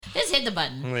Just hit the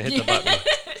button. I'm gonna hit the button.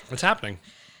 What's happening?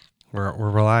 We're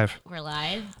live. We're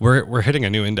live. We're hitting a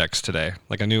new index today.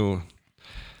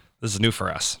 This is new for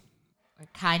us. We're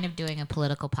kind of doing a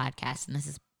political podcast, and this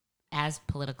is as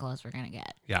political as we're gonna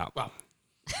get. Yeah. Well,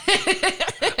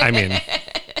 I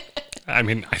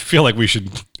mean, I feel like we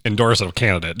should endorse a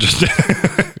candidate just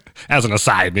as an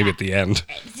aside, maybe at the end.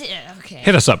 Okay.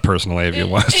 Hit us up personally if you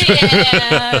want.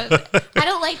 Yeah. I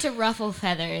don't like to ruffle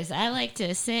feathers. I like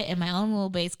to sit in my own little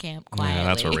base camp quietly. Yeah,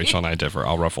 that's where Rachel and I differ.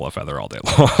 I'll ruffle a feather all day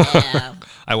long. Yeah.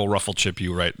 I will ruffle chip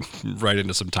you right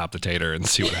into some top potato and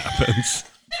see what happens.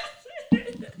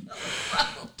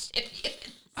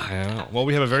 I don't know. Well,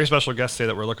 we have a very special guest today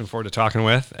that we're looking forward to talking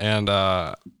with, and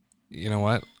you know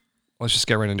what? Let's just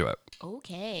get right into it.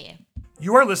 Okay.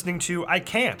 You are listening to I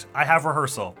Can't, I Have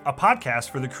Rehearsal, a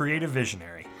podcast for the creative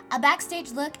visionary. A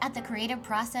backstage look at the creative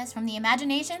process from the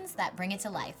imaginations that bring it to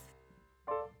life.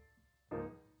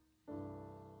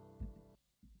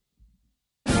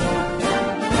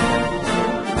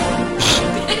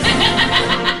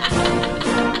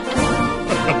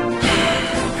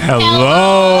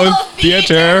 Hello,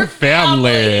 theater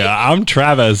family. I'm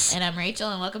Travis. And I'm Rachel,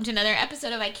 and welcome to another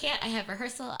episode of I Can't, I Have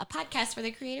Rehearsal, a podcast for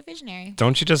the creative visionary.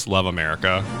 Don't you just love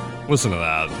America? Listen to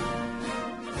that.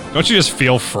 Don't you just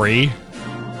feel free?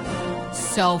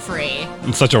 So free.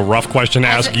 It's such a rough question to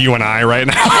ask you and I right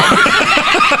now.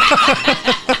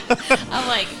 I'm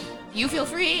like, you feel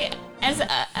free as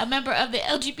a member of the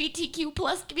LGBTQ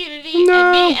plus community, No.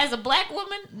 and me as a black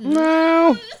woman?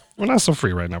 No, we're not so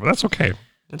free right now, but that's okay.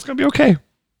 It's going to be okay.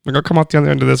 We're going to come out the other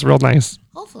end of this real nice.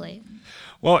 Hopefully.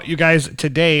 Well, you guys,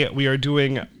 today we are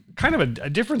doing kind of a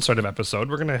different sort of episode.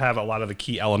 We're going to have a lot of the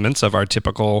key elements of our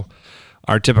typical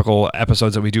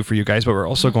episodes that we do for you guys, but we're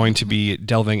also going to be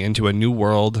delving into a new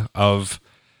world of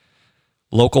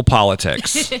local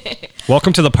politics.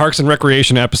 Welcome to the Parks and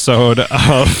Recreation episode of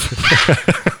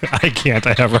I Can't,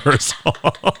 I Have Rehearsal.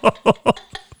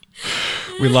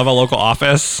 We love a local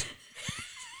office.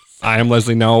 I am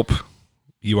Leslie Nope.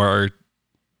 You are...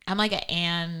 I'm like a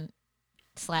Anne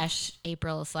 /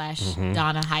 April /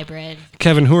 Donna hybrid.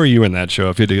 Kevin, who are you in that show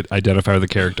if you did identify the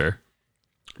character?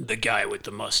 The guy with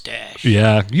the mustache.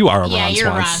 Yeah, you are a Yeah, Ron you're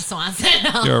Ron Swanson.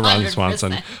 Swanson. You're a Ron 100%.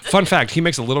 Swanson. Fun fact, he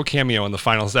makes a little cameo in the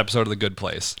final episode of The Good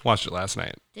Place. Watched it last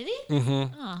night. Did he? Mm-hmm.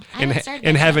 Oh, I In, haven't started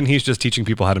in that heaven, he's just teaching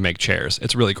people how to make chairs.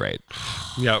 It's really great.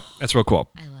 Yep, that's real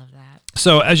cool. yet. I love that.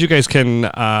 So as you guys can...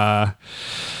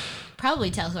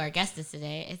 Probably tell who our guest is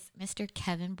today. It's Mr.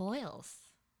 Kevin Boyles.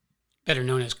 Better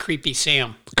known as Creepy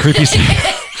Sam. Creepy.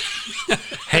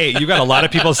 Hey, you got a lot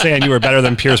of people saying you were better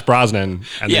than Pierce Brosnan,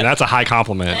 and Yeah. that's a high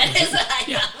compliment.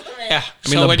 Yeah. I mean,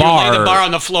 So the when you lay the bar- bar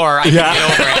on the floor, I can get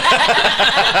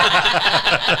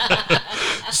over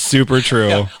it. Super true.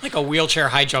 Yeah. Like a wheelchair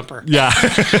high jumper.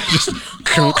 Just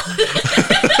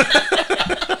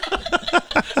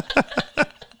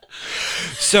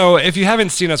So if you haven't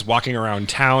seen us walking around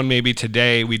town, maybe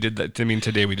today we did that. I mean,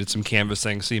 today we did some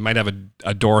canvassing, so you might have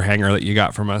a door hanger that you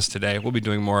got from us today. We'll be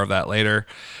doing more of that later.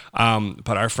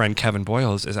 But our friend Kevin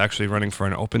Boyles is actually running for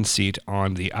an open seat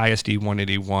on the ISD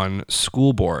 181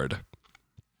 school board.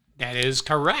 That is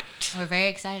correct. We're very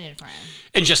excited for him.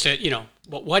 And just to,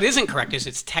 what isn't correct is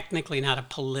it's technically not a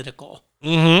political.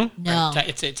 No,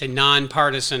 It's a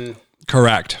nonpartisan,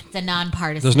 Correct. it's a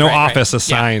nonpartisan. There's no Right. office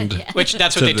assigned. which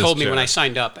that's what To they this told me when chair. I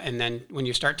signed up. And then when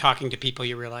you start talking to people,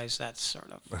 you realize that's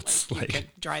sort of That's you like- could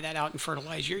dry that out and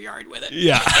fertilize your yard with it.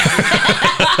 Yeah.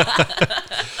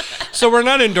 So we're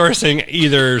not endorsing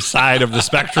either side of the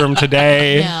spectrum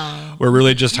today. No. We're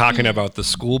really just talking about the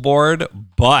school board,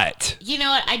 but You know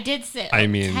what? I did say, I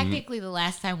mean- technically the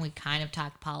last time we kind of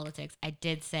talked politics, I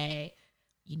did say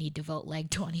you need to vote like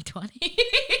 2020.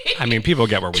 I mean, people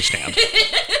get where we stand.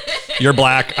 You're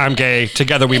black, I'm gay,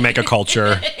 together we make a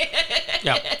culture.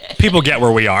 Yeah. People get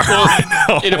where we are.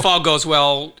 And if all goes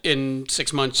well, in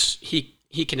 6 months,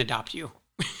 he can adopt you.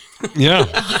 Yeah,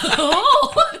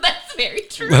 Oh, that's very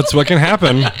true. that's what can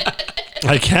happen.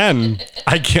 I can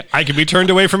be turned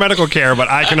away from medical care, but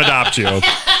I can adopt you.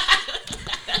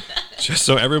 Just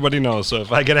so everybody knows. So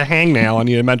if I get a hangnail and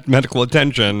need medical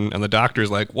attention, and the doctor's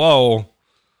like, "Whoa,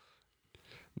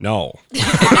 no."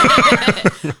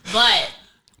 But,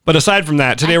 But aside from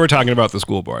that, today we're talking about the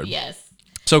school board. yes.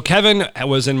 So Kevin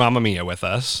was in Mamma Mia with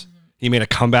us. He made a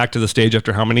comeback to the stage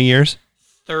after how many years?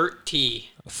 30.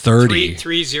 30.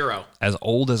 30. As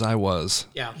old as I was.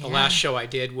 Yeah, the last show I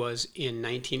did was in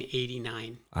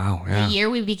 1989. Wow, yeah. The year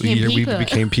we The became year people. we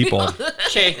became people.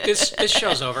 Okay, this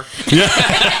show's over.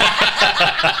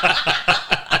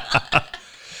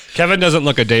 Kevin doesn't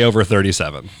look a day over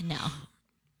 37, No.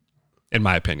 in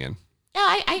my opinion. No,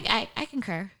 I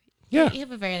concur. Yeah. You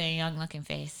have a very young-looking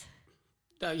face.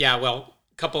 Yeah, well,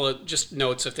 a couple of just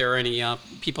notes if there are any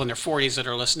people in their 40s that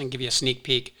are listening, give you a sneak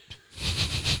peek.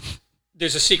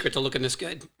 There's a secret to looking this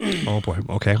good. Oh boy.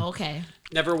 Okay. Okay.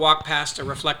 Never walk past a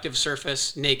reflective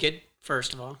surface naked,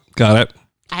 first of all. Got it.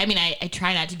 I mean, I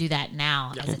try not to do that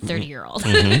now as a 30-year-old.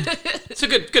 It's a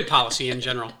good policy in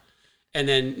general. And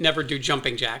then never do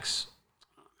jumping jacks.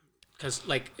 Because,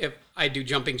 like, if I do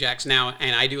jumping jacks now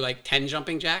and I do like 10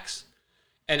 jumping jacks,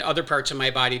 and other parts of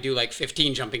my body do like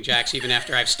 15 jumping jacks even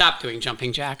after I've stopped doing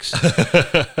jumping jacks.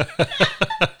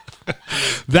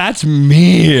 That's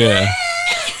me.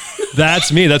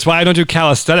 That's me. That's why I don't do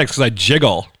calisthenics, because I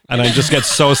jiggle. And I just get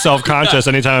so self-conscious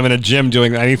anytime I'm in a gym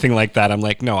doing anything like that. I'm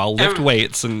like, no, I'll lift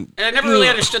weights. And I never really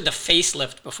understood the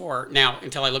facelift before now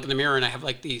until I look in the mirror and I have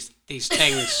like these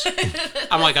things.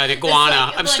 I'm like an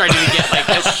iguana. I'm starting to get like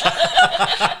this.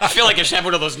 I feel like I should have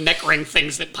one of those neck ring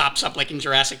things that pops up like in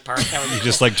Jurassic Park. That would be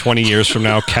just like 20 years from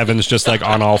now, Kevin's just like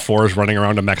on all fours running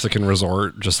around a Mexican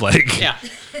resort, just like... Yeah.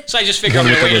 So I just figure I'm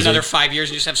going to With the wait lizard. another 5 years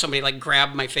and just have somebody like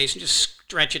grab my face and just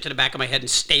stretch it to the back of my head and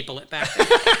staple it back there.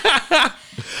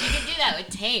 You can do that with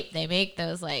tape. They make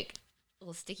those like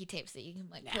little sticky tapes that you can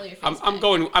like pull your face I'm back.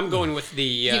 going with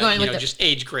the going with the- just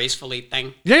age gracefully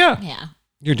thing. Yeah. Yeah.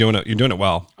 You're doing it. You're doing it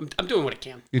well. I'm doing what I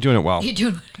can. You're doing it well. You do.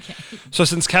 Okay. So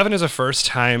since Kevin is a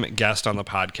first-time guest on the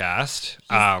podcast,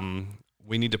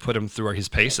 we need to put him through his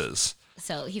paces.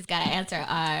 So he's got to answer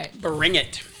our Bring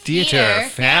it. Theater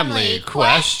family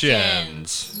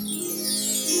questions.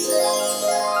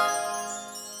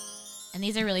 and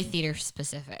these are really theater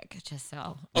specific, just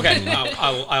so. Okay,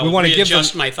 I'll We wanna give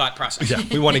readjust them- my thought process. Yeah,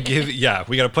 we want to give. Yeah,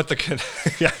 we got to put the.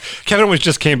 Yeah, Kevin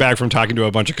just came back from talking to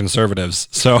a bunch of conservatives,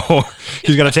 so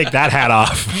he's got to take that hat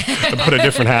off and put a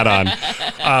different hat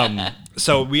on.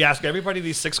 So we ask everybody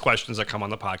these 6 questions that come on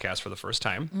the podcast for the first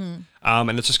time,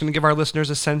 and it's just going to give our listeners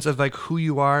a sense of like who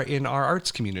you are in our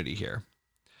arts community here.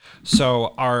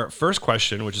 So our first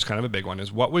question, which is kind of a big one,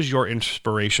 is what was your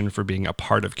inspiration for being a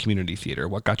part of community theater?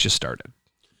 What got you started?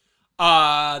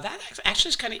 That actually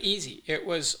is kind of easy. It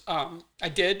was, I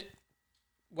did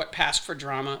what passed for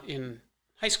drama in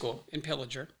high school in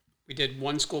Pillager. We did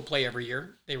one school play every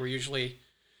year. They were usually,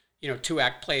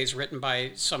 2-act plays written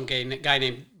by some guy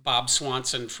named Bob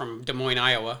Swanson from Des Moines,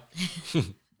 Iowa.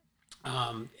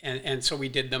 And so we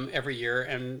did them every year,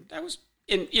 and that was,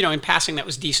 in passing, that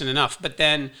was decent enough. But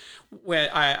then when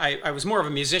I was more of a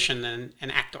musician than an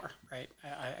actor, right?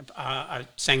 I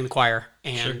sang in the choir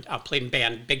and played in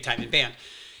band, big time in band.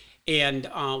 And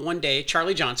one day,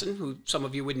 Charlie Johnson, who some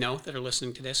of you would know that are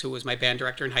listening to this, who was my band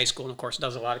director in high school and, of course,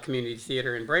 does a lot of community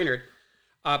theater in Brainerd,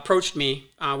 approached me.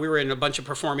 We were in a bunch of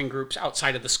performing groups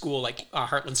outside of the school, like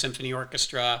Heartland Symphony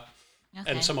Orchestra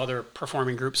and some other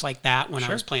performing groups like that when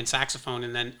I was playing saxophone.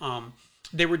 And then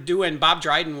they were doing, Bob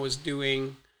Dryden was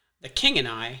doing The King and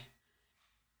I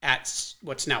at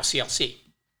what's now CLC.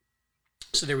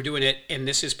 So they were doing it, and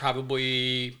this is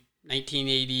probably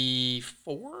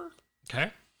 1984.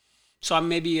 Okay. So I'm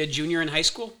maybe a junior in high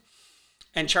school.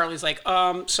 And Charlie's like,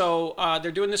 so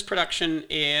they're doing this production,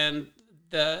 and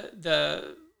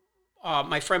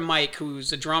my friend Mike,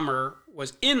 who's a drummer,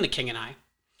 was in The King and I.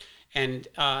 And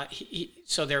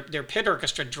so their pit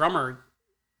orchestra drummer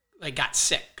got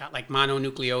sick, got like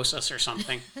mononucleosis or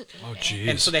something. Oh, geez.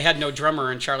 And so they had no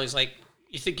drummer, and Charlie's like,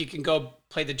 you think you can go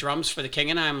play the drums for The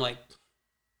King and I? I'm like,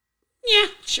 yeah,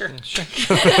 sure.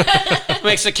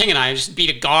 Makes The King and I just beat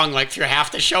a gong like through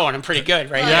half the show, and I'm pretty good,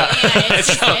 right?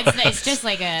 It's just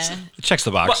like a. It checks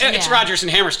the box. Well, it's Rodgers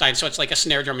and Hammerstein, so it's like a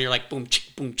snare drum. You're like boom,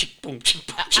 chick, boom, chick, boom, chick,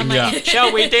 boom, chick. like-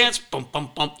 Shall we dance? Boom,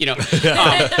 bum, bum.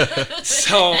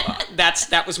 So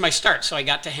that was my start. So I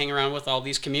got to hang around with all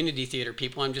these community theater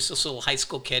people. I'm just this little high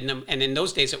school kid, and in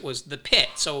those days it was the pit.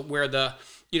 So where the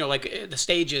like the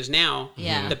stage is now,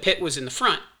 the pit was in the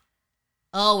front.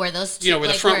 Oh, where those two, Where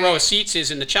the front row of seats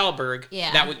is in the Chelberg,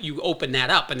 Yeah. you open that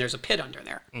up and there's a pit under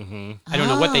there. Mm-hmm. I don't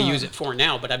know what they use it for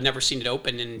now, but I've never seen it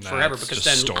open in forever, it's because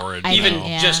just then storage even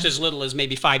now. just as little as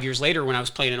maybe 5 years later when I was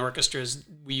playing in orchestras,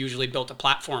 we usually built a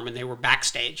platform and they were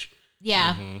backstage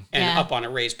Yeah. and up on a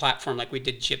raised platform like we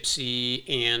did Gypsy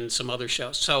and some other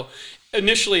shows. So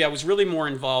initially I was really more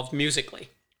involved musically.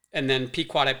 And then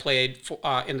Pequot I played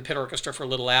in the pit orchestra for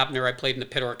Little Abner. I played in the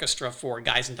pit orchestra for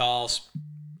Guys and Dolls.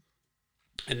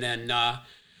 And then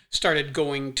started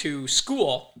going to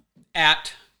school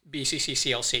at BCC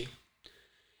CLC.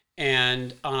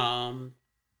 And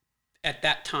at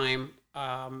that time,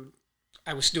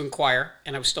 I was doing choir,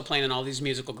 and I was still playing in all these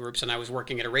musical groups, and I was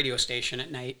working at a radio station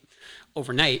at night,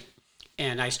 overnight.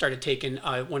 And I started taking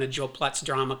one of Joe Plett's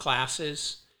drama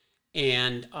classes.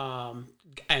 And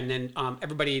then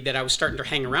everybody that I was starting to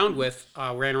hang around with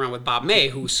ran around with Bob May,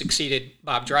 who succeeded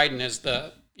Bob Dryden as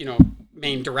the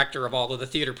main director of all of the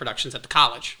theater productions at the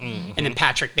college. And then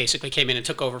Patrick basically came in and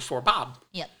took over for Bob.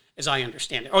 Yep. As I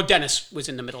understand it. Oh, Dennis was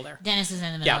in the middle there. Dennis is in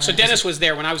the middle. Yeah, so Dennis was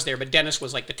there when I was there, but Dennis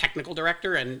was like the technical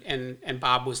director, and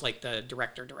Bob was like the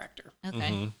director.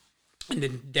 Okay. And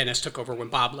then Dennis took over when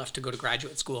Bob left to go to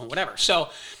graduate school and whatever. So,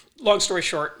 long story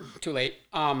short, too late.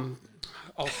 I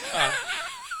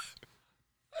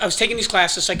was taking these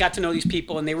classes, so I got to know these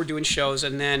people, and they were doing shows.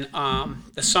 And then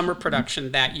the summer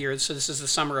production that year, so this is the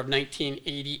summer of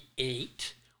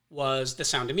 1988, was The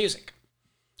Sound of Music.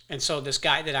 And so this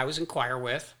guy that I was in choir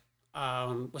with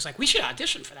was like, we should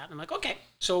audition for that. And I'm like, okay.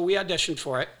 So we auditioned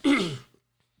for it. And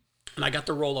I got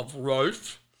the role of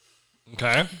Rolf.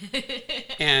 Okay.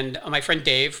 And my friend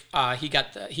Dave,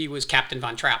 he was Captain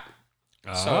Von Trapp.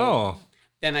 Oh. So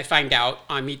then I find out,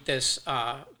 I meet this,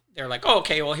 they're like, oh,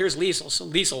 okay, well, here's Liesl. So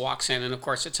Liesl walks in, and of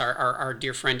course, it's our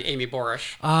dear friend Amy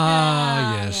Borish.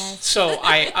 Yes. So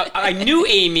I knew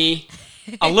Amy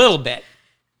a little bit.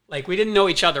 Like, we didn't know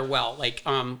each other well. Like,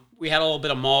 we had a little bit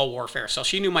of mall warfare. So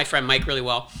she knew my friend Mike really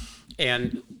well.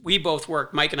 And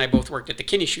Mike and I both worked at the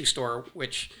Kinney Shoe Store,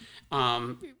 which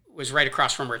was right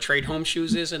across from where Trade Home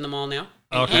Shoes is in the mall now.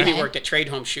 And Okay. Amy worked at Trade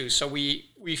Home Shoes. So we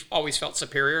always felt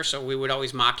superior. So we would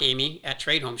always mock Amy at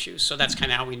Trade Home Shoes. So that's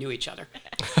kind of how we knew each other.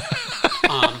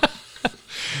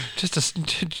 Just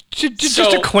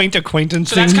a quaint acquaintance.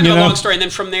 So that's thing, kind of a you know? long story. And then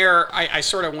from there, I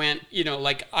sort of went,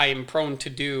 like I'm prone to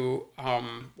do,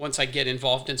 once I get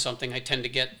involved in something, I tend to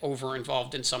get over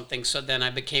involved in something. So then I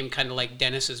became kind of like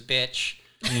Dennis's bitch.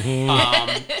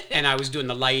 And I was doing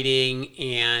the lighting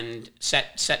and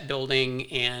set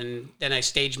building. And then I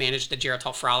stage managed the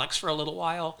Geritol Frolics for a little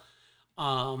while.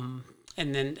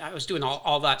 And then I was doing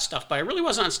all that stuff, but I really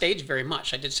wasn't on stage very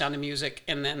much. I did Sound of Music,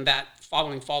 and then that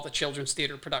following fall, the children's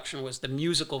theater production was the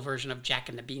musical version of Jack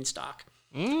and the Beanstalk.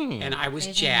 And I was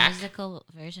There's Jack. a musical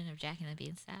version of Jack and the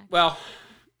Beanstalk. Well,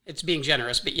 it's being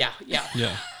generous, but yeah. Yeah.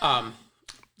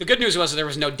 The good news was there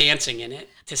was no dancing in it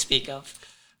to speak of.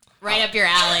 Right up your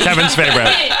alley. Kevin's favorite.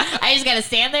 I just gotta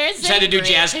stand there and Just had to do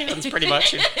Great. jazz hands pretty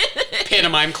much. And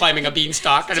pantomime climbing a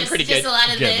beanstalk, and I'm pretty Just good. a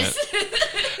lot of Getting this.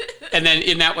 And then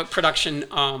in that production,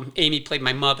 Amy played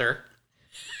my mother,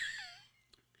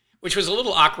 which was a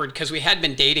little awkward because we had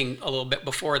been dating a little bit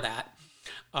before that.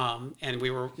 And we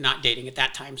were not dating at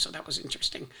that time, so that was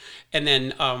interesting. And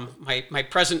then my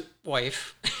present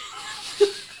wife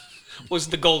was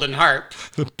the Golden Harp.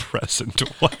 The present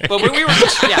wife. But we were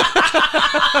just, yeah.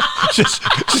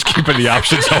 just keeping the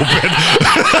options open.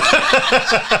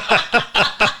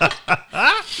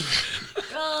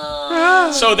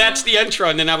 So that's the intro,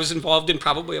 and then I was involved in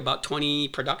probably about 20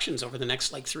 productions over the next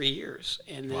 3 years,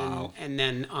 and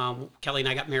then Kelly and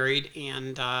I got married,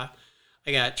 and I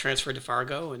got transferred to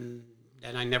Fargo, and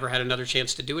then I never had another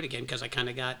chance to do it again because I kind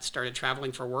of started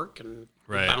traveling for work and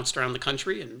Right. bounced around the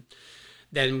country, and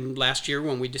then last year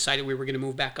when we decided we were going to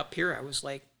move back up here, I was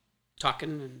like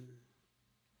talking and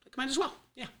like, might as well,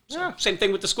 yeah. So same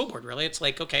thing with the school board, really. It's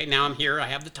like, okay, now I'm here, I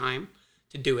have the time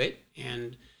to do it,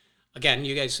 and again,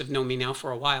 you guys have known me now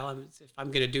for a while. If I'm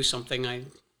going to do something, Yeah,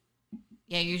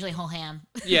 you're usually whole ham.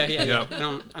 yeah. Yeah. I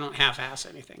don't half-ass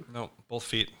anything. No, both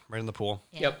feet right in the pool.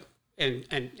 Yeah. Yep.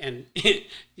 And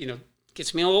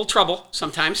gets me in a little trouble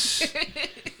sometimes.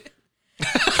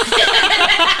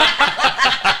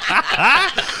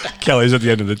 Kelly's at the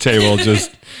end of the table,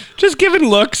 just giving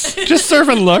looks, just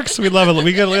serving looks. We love it.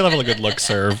 We love a good look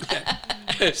serve.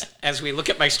 as we look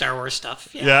at my Star Wars stuff.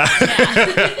 Yeah.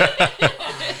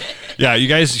 Yeah, you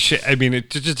guys.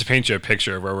 Just to paint you a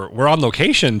picture, where we're on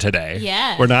location today.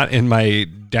 Yeah. We're not in my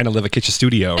Dana Livakitcha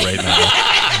studio right now.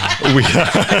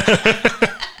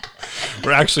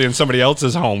 We're actually in somebody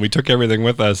else's home. We took everything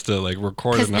with us to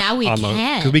record. 'Cause now we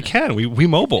can. Because we can. We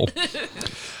mobile.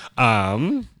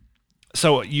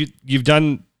 So you've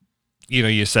done.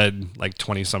 You said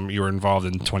 20 some. You were involved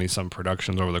in 20 some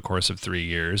productions over the course of 3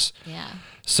 years. Yeah.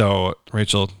 So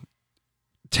Rachel,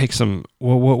 take some.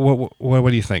 What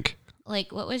do you think?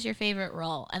 What was your favorite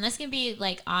role? And this can be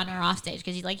on or off stage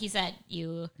because, like you said,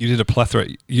 you You did a plethora.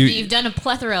 you've done a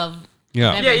plethora of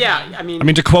Yeah. everything. Yeah. I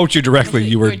mean, To quote you directly,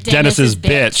 you were You're Dennis's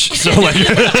Dennis's bitch. So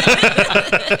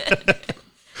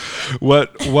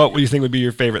what do you think would be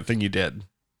your favorite thing you did?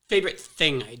 favorite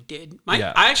thing I did.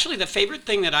 The favorite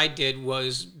thing that I did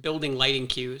was building lighting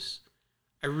cues.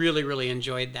 I really, really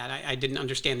enjoyed that. I didn't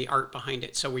understand the art behind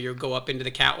it. So where you would go up into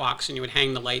the catwalks and you would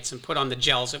hang the lights and put on the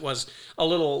gels. It was a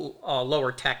little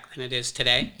lower tech than it is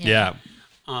today. Yeah.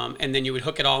 And then you would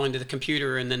hook it all into the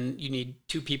computer, and then you need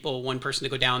 2 people, 1 person to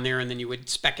go down there, and then you would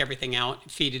spec everything out,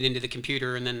 feed it into the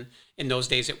computer, and then in those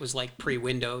days it was like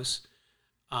pre-Windows.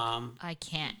 I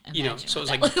can't imagine. You know, so it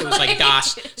was what like that it was like looked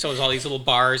DOS. So it was all these little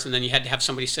bars, and then you had to have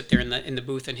somebody sit there in the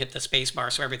booth and hit the space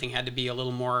bar. So everything had to be a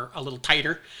little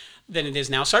tighter than it is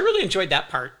now. So I really enjoyed that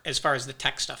part as far as the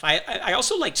tech stuff. I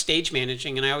also like stage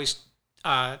managing, and I always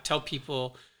tell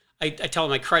people, I tell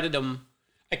them I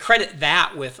credit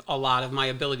that with a lot of my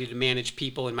ability to manage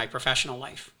people in my professional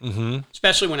life. Mm-hmm.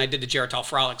 Especially when I did the Geritol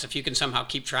Frolics. If you can somehow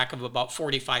keep track of about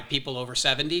 45 people over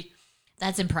 70.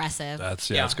 That's impressive. That's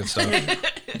good stuff.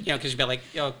 You know, because you'd be like,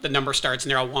 the number starts and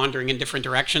they're all wandering in different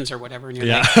directions or whatever. And you're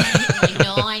Yeah. like,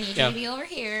 I need you to be over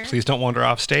here. Please don't wander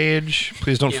off stage.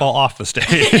 Please don't fall off the stage.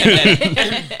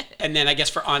 and then I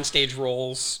guess for onstage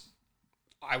roles,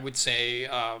 I would say,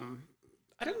 I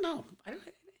don't know. I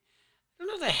don't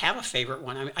know that I have a favorite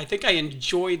one. I think I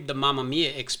enjoyed the Mamma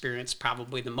Mia experience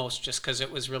probably the most, just because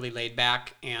it was really laid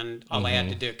back, and all I had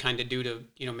to do to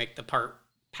make the part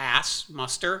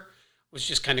muster was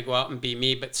just kind of go out and be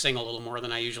me, but sing a little more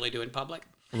than I usually do in public.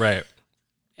 Right.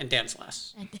 And dance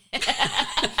less.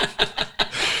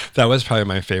 That was probably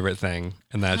my favorite thing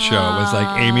in that show. Was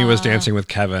like Amy was dancing with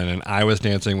Kevin and I was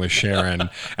dancing with Sharon,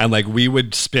 and like we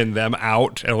would spin them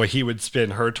out, and he would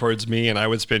spin her towards me, and I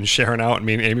would spin Sharon out, and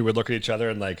me and Amy would look at each other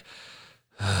and like,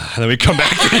 and then we'd come back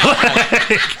to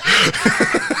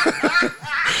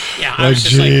Yeah, I like, was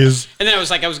just like, jeez. and then I was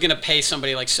like, I was gonna pay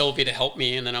somebody like Sylvia to help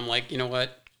me, and then I'm like, you know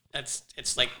what?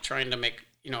 It's like trying to make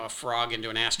a frog into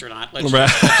an astronaut. Let's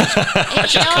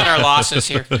just cut our losses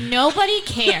here. Nobody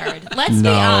cared. Let's be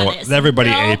honest. Everybody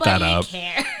ate that up.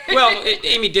 Cared. Well,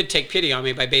 Amy did take pity on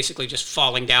me by basically just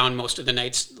falling down most of the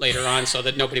nights later on, so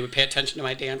that nobody would pay attention to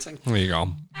my dancing. There you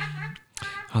go.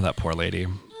 Oh, that poor lady.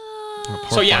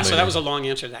 So that was a long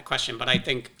answer to that question, but I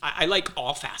think I like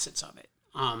all facets of it.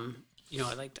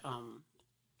 I liked,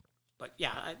 but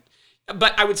yeah,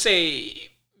 but I would say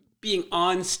being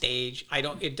on stage,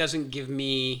 it doesn't give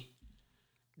me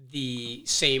the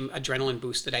same adrenaline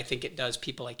boost that I think it does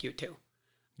people like you too.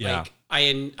 Yeah. Like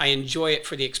I enjoy it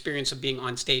for the experience of being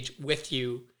on stage with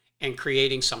you and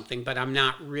creating something, but I'm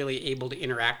not really able to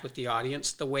interact with the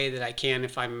audience the way that I can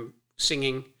if I'm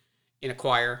singing in a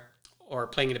choir or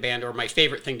playing in a band, or my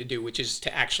favorite thing to do, which is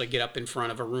to actually get up in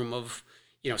front of a room of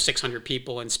 600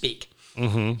 people and speak.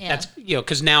 Mm-hmm. Yeah. That's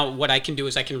because now what I can do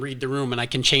is I can read the room and I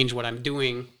can change what I'm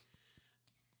doing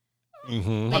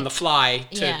on the fly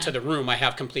to the room. I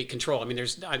have complete control. I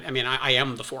mean, I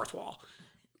am the fourth wall.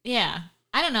 Yeah.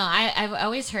 I don't know. I've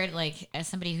always heard, like, as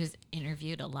somebody who's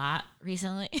interviewed a lot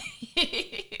recently.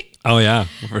 Oh yeah,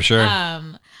 for sure.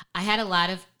 I had a lot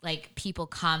of like people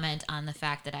comment on the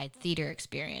fact that I had theater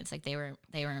experience. Like they were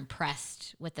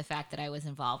impressed with the fact that I was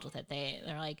involved with it.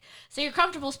 They're like, so you're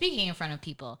comfortable speaking in front of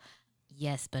people?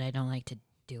 Yes, but I don't like to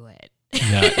do it.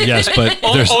 Yeah, yes, but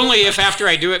only if after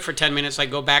I do it for 10 minutes, I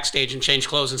go backstage and change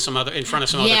clothes in front of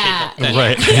some other people. Then,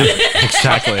 right. Yeah,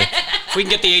 exactly. If we can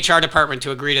get the HR department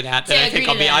to agree to that, then I think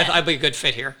I'll be a good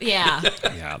fit here. Yeah.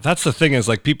 Yeah, that's the thing is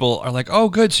like people are like, oh,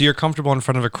 good, so you're comfortable in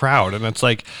front of a crowd, and it's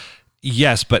like,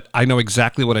 yes, but I know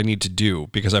exactly what I need to do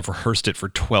because I've rehearsed it for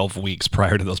 12 weeks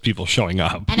prior to those people showing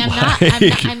up. And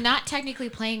I'm not technically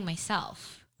playing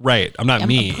myself. Right, I'm not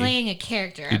me. I'm playing a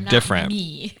character. You're I'm not different.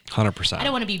 Me. 100%. I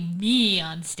don't want to be me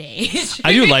on stage.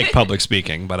 I do like public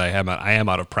speaking, but I am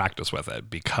out of practice with it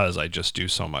because I just do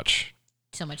so much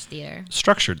theater.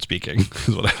 Structured speaking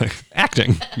is what I like.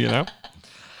 Acting,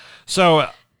 So,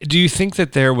 do you think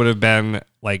that there would have been,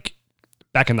 like,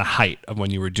 back in the height of when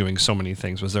you were doing so many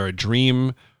things, was there a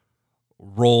dream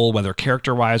role, whether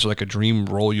character-wise or like a dream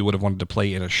role you would have wanted to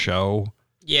play in a show?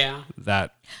 Yeah.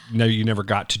 That you never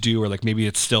got to do, or like maybe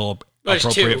it's still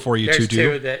appropriate for you to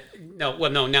do? Not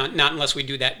unless we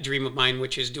do that dream of mine,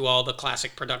 which is do all the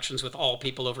classic productions with all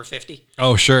people over 50.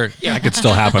 Oh, sure. Yeah, that could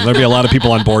still happen. There'd be a lot of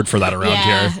people on board for that around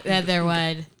here. Yeah, there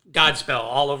would. Godspell,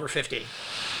 all over 50.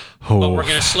 Oh. But we're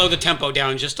going to slow the tempo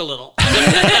down just a little.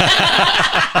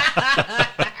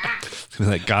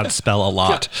 Like Godspell a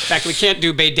lot. In fact, we can't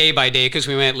do day by day because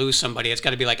we might lose somebody. It's got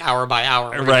to be like hour by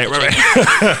hour. Right.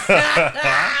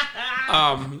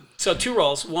 So 2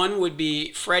 roles. One would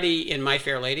be Freddie in My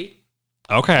Fair Lady.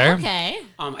 Okay.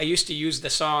 I used to use the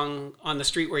song On the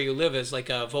Street Where You Live as like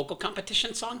a vocal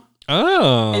competition song.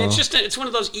 Oh. And it's one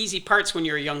of those easy parts when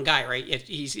you're a young guy, right?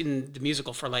 He's in the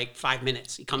musical for like 5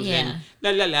 minutes. He comes in, la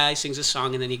la la, he sings a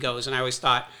song, and then he goes. And I always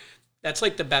thought That's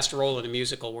like the best role in a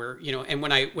musical where, and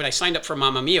when I signed up for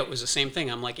Mamma Mia, it was the same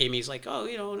thing. I'm like, Amy's like, oh,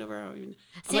 whatever. I'm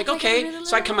like, okay.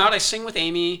 So I come out, I sing with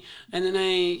Amy, and then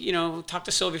I, talk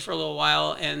to Sylvie for a little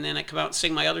while, and then I come out and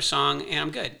sing my other song, and I'm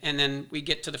good. And then we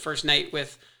get to the first night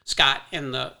with Scott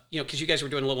and because you guys were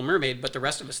doing Little Mermaid, but the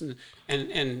rest of us,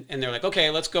 and they're like,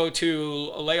 okay, let's go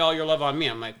to Lay All Your Love on Me.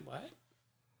 I'm like, what?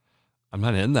 I'm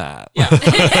not in that. Yeah.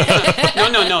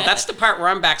 No. That's the part where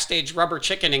I'm backstage rubber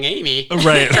chickening Amy.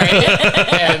 Right.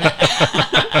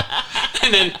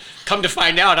 And then come to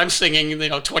find out, I'm singing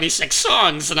 26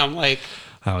 songs, and I'm like,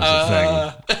 that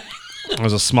was the thing. It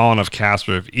was a small enough cast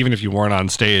where even if you weren't on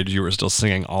stage, you were still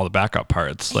singing all the backup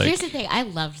parts. Like, here's the thing, I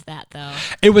loved that though.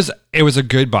 It was a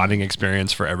good bonding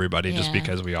experience for everybody, just Yeah.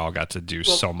 because we all got to do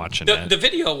so much in the it.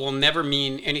 video will never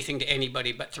mean anything to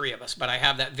anybody but three of us. But I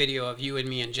have that video of you and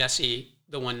me and Jesse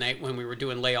the one night when we were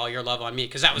doing Lay All Your Love on Me,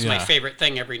 because that was my favorite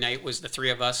thing every night, was the three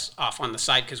of us off on the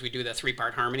side, because we do the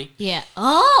 3-part harmony. Yeah.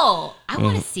 Oh, I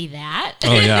want to see that.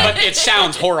 Oh yeah. But it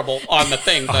sounds horrible on the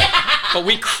thing, but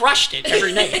we crushed it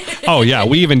every night. Oh yeah.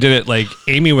 We even did it. Like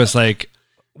Amy was like,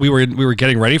 we were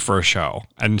getting ready for a show,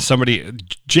 and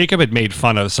Jacob had made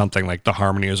fun of something like the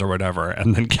harmonies or whatever,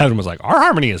 and then Kevin was like, our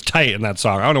harmony is tight in that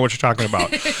song. I don't know what you're talking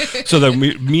about. So then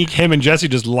him and Jesse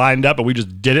just lined up, and we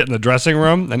just did it in the dressing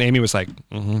room, and Amy was like,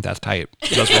 that's tight.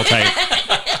 That's real tight.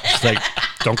 She's like,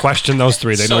 don't question those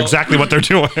three. They know exactly what they're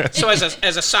doing. So as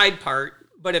a side part,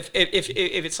 but if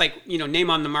it's like,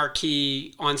 name on the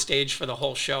marquee on stage for the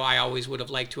whole show, I always would have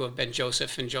liked to have been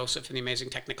Joseph and the Amazing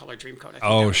Technicolor Dreamcoat.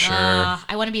 Oh, sure.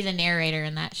 I want to be the narrator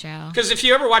in that show. Because if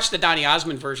you ever watch the Donny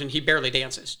Osmond version, he barely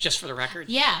dances, just for the record.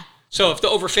 Yeah. So if the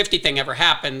over 50 thing ever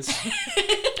happens,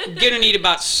 I'm going to need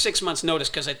about 6 months notice,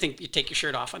 because I think you take your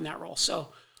shirt off on that role. So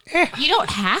You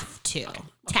don't have to,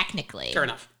 technically. fair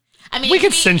enough. I mean, We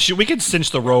could cinch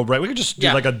the robe, right? We could just do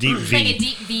Yeah. like a deep V. like a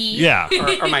deep V. Yeah.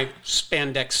 Or my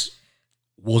spandex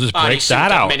We'll just break bodysuit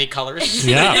that of out. many colors.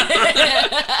 Yeah.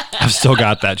 I've still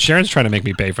got that. Sharon's trying to make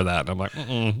me pay for that. And I'm like,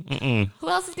 Who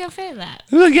else is gonna pay that?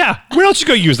 I'm like, yeah, where else you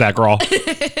go use that, girl?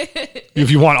 If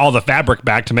you want all the fabric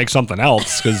back to make something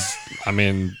else, because, I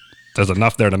mean, there's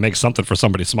enough there to make something for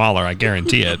somebody smaller, I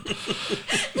guarantee it.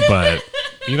 But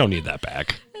you don't need that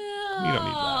back. You don't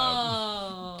need that.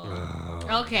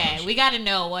 Okay, we got to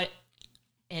know what,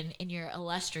 in your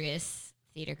illustrious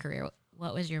theater career,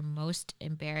 what was your most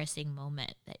embarrassing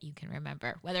moment that you can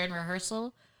remember, whether in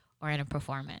rehearsal or in a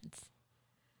performance?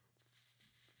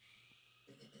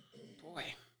 Boy.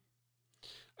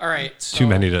 All right. So, Too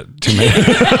many. No, I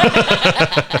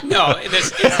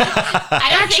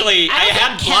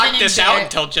had blocked this out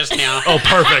until just now. Oh,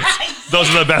 perfect.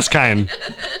 Those are the best kind.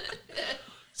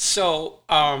 So,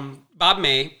 Bob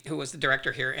May, who was the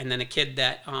director here, and then a kid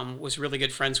that was really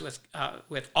good friends with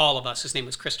all of us. His name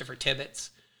was Christopher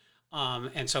Tibbetts.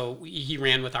 And so he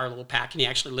ran with our little pack, and he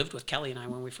actually lived with Kelly and I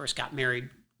when we first got married.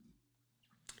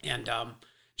 And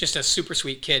just a super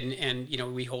sweet kid, and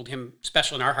we hold him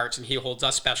special in our hearts, and he holds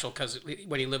us special, because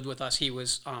when he lived with us, he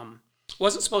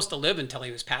wasn't supposed to live until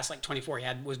he was past like 24. He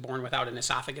was born without an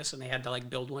esophagus, and they had to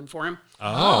like build one for him.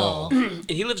 Oh. And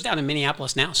he lives down in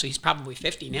Minneapolis now, so he's probably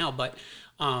 50 now. But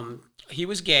he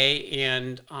was gay,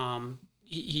 and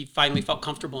he finally felt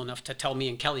comfortable enough to tell me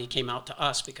and Kelly. He came out to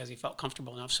us because he felt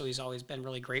comfortable enough. So he's always been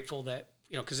really grateful that,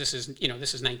 because this is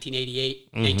 1988,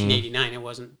 1989. It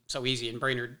wasn't so easy in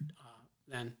Brainerd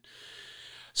then.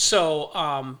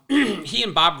 So he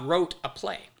and Bob wrote a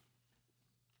play,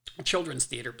 a children's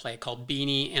theater play called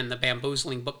Beanie and the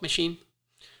Bamboozling Book Machine.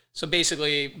 So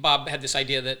basically, Bob had this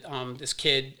idea that this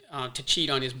kid, to cheat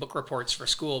on his book reports for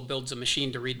school, builds a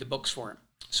machine to read the books for him.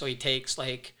 So he takes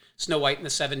like Snow White and the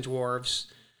Seven Dwarfs,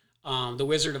 The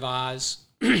Wizard of Oz,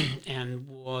 and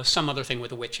some other thing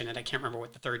with a witch in it. I can't remember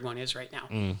what the third one is right now.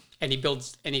 And he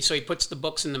puts the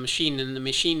books in the machine, and the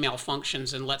machine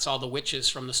malfunctions and lets all the witches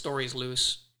from the stories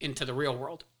loose into the real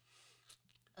world.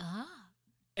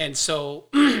 And so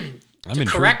to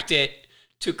correct it,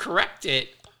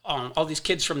 all these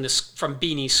kids from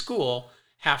Beanie's school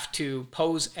have to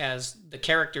pose as the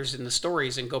characters in the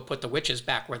stories and go put the witches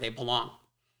back where they belong.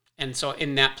 And so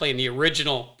in that play, in the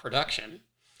original production,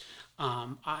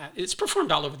 it's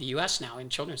performed all over the U.S. now in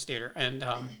children's theater, and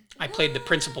I played the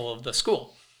principal of the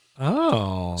school.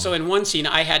 Oh. So in one scene,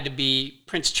 I had to be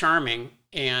Prince Charming,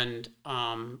 and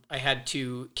I had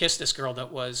to kiss this girl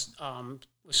that was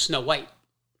Snow White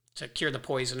to cure the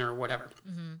poison or whatever.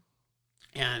 Mm-hmm.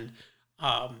 And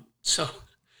so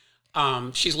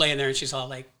she's laying there, and she's all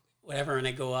like, whatever, and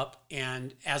I go up,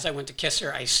 and as I went to kiss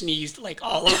her, I sneezed like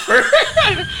all over,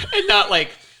 and not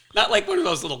like one of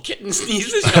those little kitten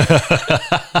sneezes.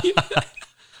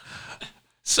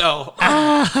 So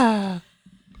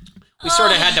we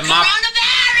sort of had to mop.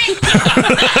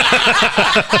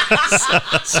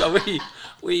 So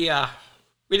we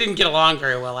didn't get along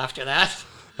very well after that.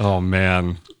 Oh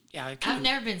man. Yeah, I've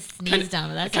never been sneezed on,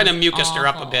 but that's kind of mucused her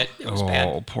up a bit. It was bad.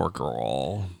 Oh, poor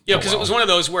girl. Yeah, because it was one of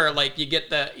those where like you get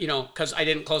the, because I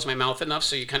didn't close my mouth enough,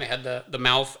 so you kind of had the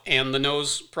mouth and the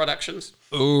nose productions.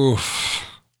 Oof.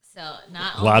 So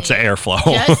not Lots of only airflow.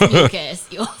 just mucus,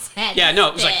 you also had Yeah, no,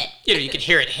 it was spit. like, you could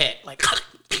hear it hit. Like,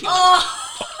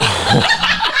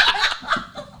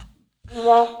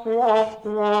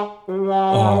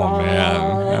 Oh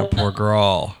man, that poor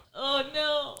girl. Oh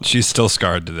no. She's still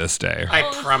scarred to this day. I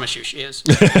promise you she is.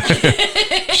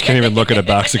 She can't even look at a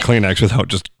box of Kleenex without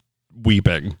just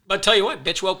weeping. But tell you what,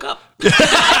 bitch woke up.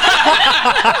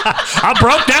 I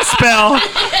broke that spell.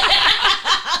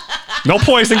 No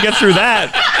poison gets through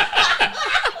that.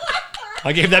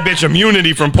 I gave that bitch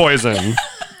immunity from poison.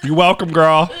 You welcome,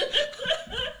 girl.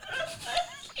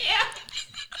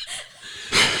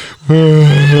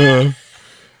 Come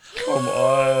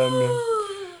on.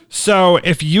 So,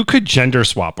 if you could gender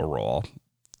swap a role,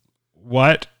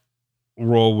 what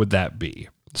role would that be?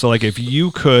 So, like, if you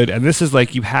could, and this is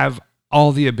like you have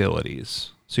all the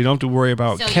abilities, so you don't have to worry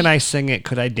about can I sing it,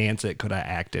 could I dance it, could I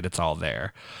act it? It's all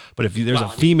there. But if there's a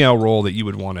female role that you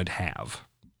would want to have,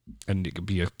 and it could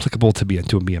be applicable to be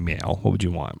a male, what would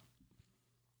you want?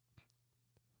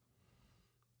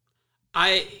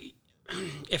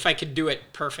 If I could do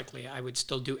it perfectly, I would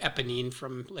still do Eponine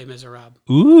from Les Miserables.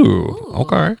 Ooh.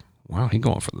 Okay. Wow, he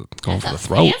going for the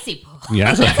throat. Fancy pull.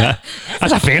 Yeah,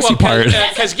 that's a fancy part.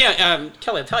 Because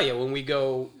Kelly, I'll tell you, when we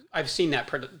go, I've seen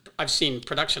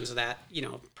productions of that,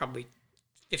 probably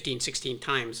 15, 16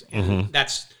 times. And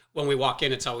that's when we walk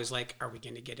in, it's always like, are we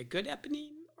going to get a good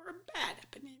Eponine or a bad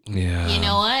Eponine? Yeah. You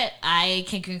know what? I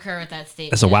can concur with that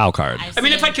statement. It's a wild card.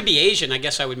 If I could be Asian, I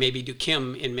guess I would maybe do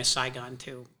Kim in Miss Saigon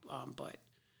too. But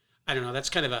I don't know. That's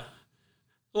kind of a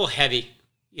little heavy,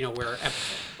 where...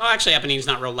 actually, Eponine's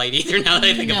not real light either now that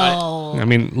I think about it. I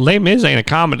mean, Les Mis ain't a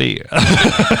comedy.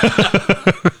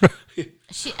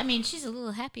 She's a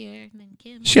little happier than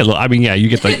Kim.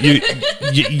 You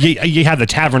get you have the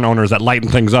tavern owners that lighten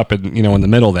things up in the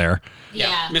middle there.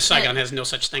 Yeah. Miss Saigon has no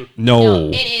such thing. No.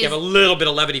 It is. You have a little bit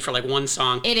of levity for like one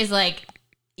song. It is like,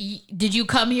 did you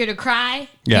come here to cry?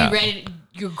 Yeah. You ready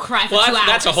to cry for 2 hours?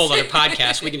 That's a whole other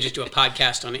podcast. We can just do a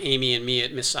podcast on Amy and me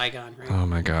at Miss Saigon, right? Oh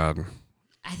my God.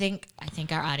 I think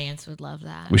our audience would love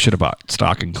that. We should have bought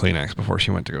stock in Kleenex before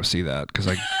she went to go see that, because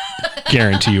I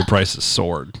guarantee you prices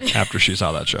soared after she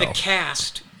saw that show. The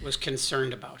cast was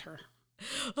concerned about her.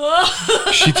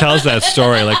 She tells that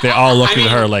story like they all look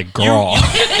at her like, girl.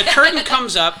 The curtain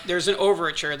comes up. There's an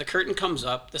overture. The curtain comes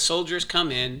up. The soldiers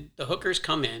come in. The hookers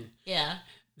come in. Yeah.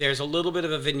 There's a little bit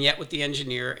of a vignette with the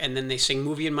engineer, and then they sing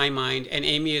Movie in My Mind, and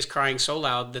Amy is crying so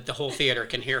loud that the whole theater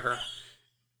can hear her.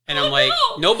 And I'm like,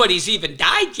 nobody's even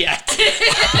died yet.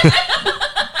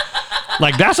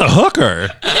 Like, that's a hooker.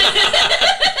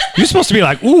 You're supposed to be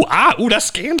like, ooh, that's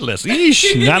scandalous.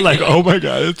 Eesh. Not like, oh my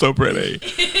God, it's so pretty.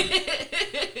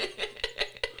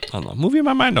 I don't know. Movie in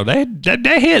My Mind, though, that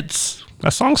hits.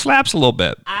 That song slaps a little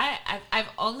bit. I've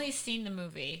only seen the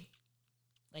movie.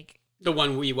 Like the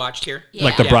one we watched here? Yeah.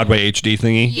 Like the Broadway HD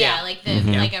thingy? Yeah, like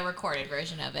like a recorded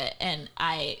version of it. And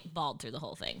I bawled through the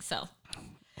whole thing, so...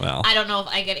 Well, I don't know if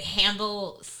I could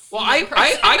handle... Well,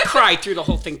 I cried through the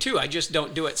whole thing, too. I just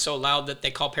don't do it so loud that they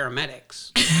call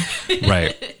paramedics.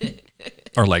 right.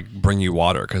 Or, like, bring you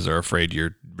water because they're afraid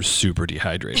you're super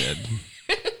dehydrated.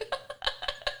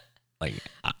 Like,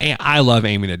 I love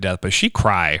Amy to death, but she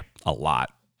cry a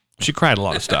lot. She cried a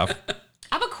lot of stuff.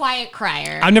 I'm a quiet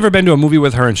crier. I've never been to a movie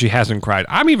with her and she hasn't cried.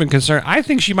 I'm even concerned. I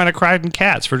think she might have cried in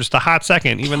Cats for just a hot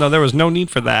second, even though there was no need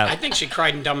for that. I think she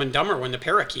cried in Dumb and Dumber when the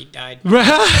parakeet died.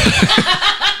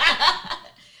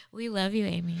 We love you,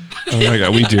 Amy. Oh my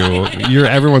God, we do. You're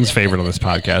everyone's favorite on this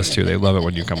podcast, too. They love it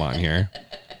when you come on here.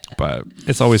 But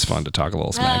it's always fun to talk a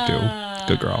little smack, too.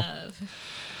 Good girl.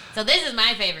 So this is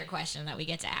my favorite question that we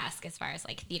get to ask as far as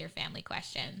like theater family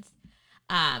questions.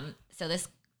 So this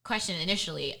question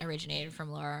initially originated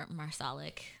from Laura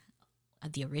Marsalic,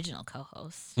 the original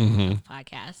co-host of the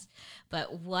podcast.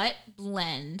 But what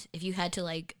blend, if you had to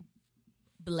like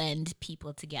blend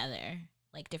people together,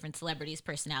 like different celebrities,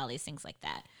 personalities, things like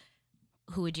that,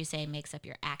 who would you say makes up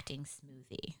your acting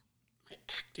smoothie? My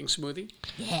acting smoothie?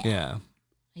 Yeah.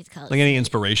 Let's call it Like any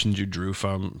inspirations you drew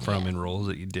from in roles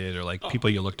that you did, or like people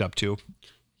you looked up to?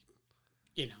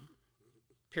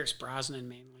 Pierce Brosnan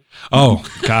mainly. Oh,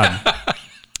 God.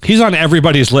 He's on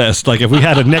everybody's list. Like, if we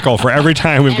had a nickel for every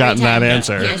time we've gotten that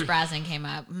answer. Pierce Brosnan came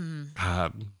up.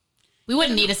 God. We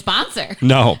wouldn't need a sponsor.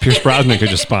 No, Pierce Brosnan could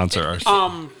just sponsor us.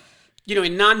 You know,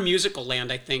 in non-musical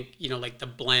land, I think, you know, like the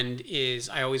blend is,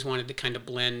 I always wanted to kind of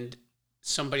blend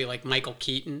somebody like Michael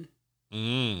Keaton.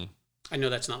 I know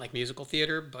that's not like musical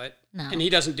theater, but, No. and he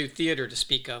doesn't do theater to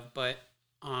speak of, but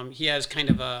he has kind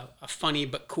of a funny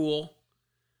but cool,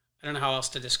 I don't know how else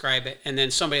to describe it. And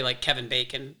then somebody like Kevin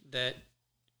Bacon that.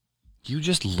 You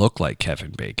just look like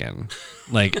Kevin Bacon,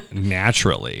 like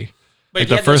naturally. But Like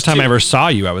the first time I ever saw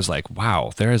you, I was like,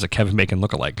 wow, there is a Kevin Bacon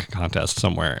lookalike contest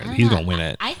somewhere, and he's going to win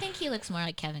it. I think he looks more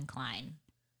like Kevin Kline.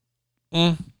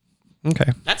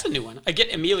 Okay. That's a new one. I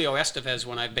get Emilio Estevez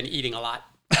when I've been eating a lot.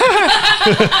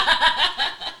 I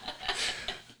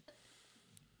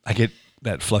get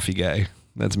that fluffy guy.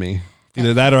 That's me.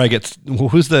 Either that or I get,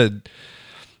 who's the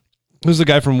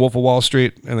guy from Wolf of Wall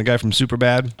Street and the guy from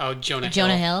Superbad? Oh,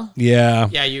 Jonah Hill. Yeah.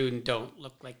 Yeah, you don't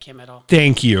look like him at all.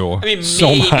 Thank you. I mean,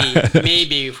 so much.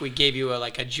 maybe if we gave you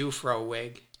like a Jufro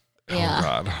wig. Yeah. Oh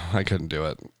God, I couldn't do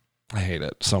it. I hate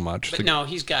it so much. But no,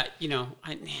 he's got, you know,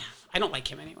 I don't like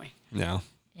him anyway. Yeah.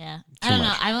 Yeah. Too I don't know.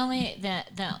 much.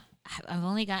 I've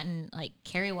only gotten like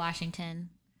Kerry Washington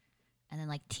and then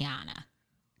like Tiana.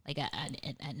 Like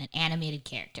an animated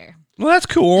character. Well, that's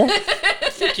cool. I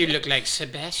think you look like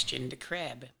Sebastian the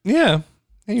Crab. Yeah.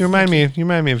 Hey, you remind me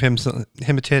of him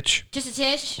a titch. Just a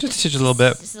titch? Just a titch a little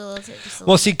bit. Just a little titch. Just a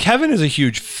Well, little. see, Kevin is a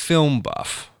huge film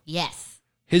buff. Yes.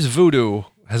 His Voodoo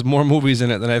has more movies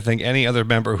in it than I think any other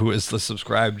member who is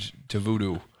subscribed to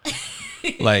Voodoo.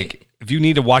 Like, if you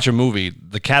need to watch a movie,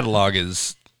 the catalog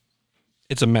it's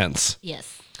immense.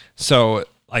 Yes. So,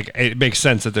 like, it makes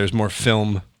sense that there's more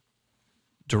film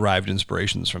derived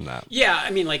inspirations from that. Yeah, I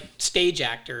mean, like stage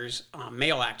actors,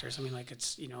 male actors. I mean, like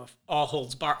it's, you know, if no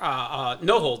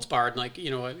holds barred. Like,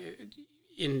 you know,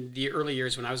 in the early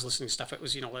years when I was listening to stuff, it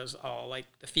was, you know, it was all like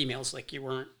the females. Like there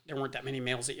weren't that many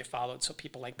males that you followed. So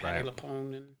people like Patti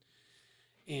LuPone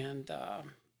and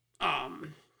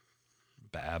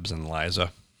Babs and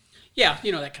Liza. yeah,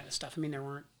 you know, that kind of stuff. I mean, there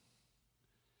weren't.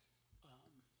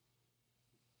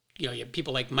 You know, you have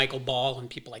people like Michael Ball and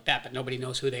people like that, but nobody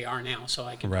knows who they are now. So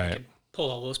I could pull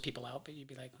all those people out, but you'd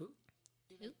be like, who?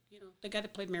 You know, the guy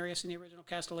that played Marius in the original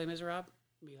Cast of Les Miserables?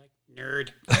 You'd be like, nerd.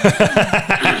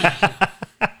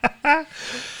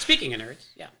 Speaking of nerds,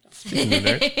 yeah.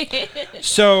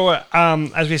 So,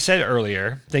 as we said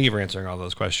earlier, thank you for answering all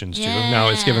those questions too. Now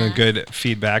it's giving a good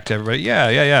feedback to everybody.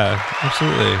 Yeah.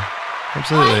 Absolutely.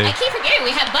 I keep forgetting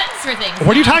we have buttons for things.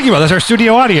 What are you talking about? That's our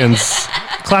studio audience.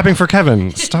 Clapping for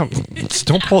Kevin. Stop.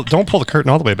 Don't pull the curtain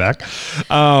all the way back.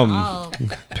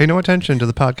 Pay no attention to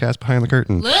the podcast behind the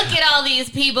curtain. Look at all these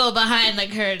people behind the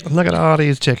curtain. Look at all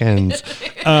these chickens.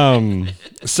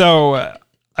 So,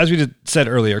 as we said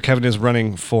earlier, Kevin is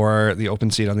running for the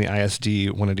open seat on the ISD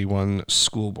 181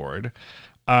 school board.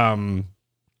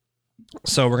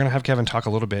 So we're going to have Kevin talk a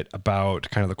little bit about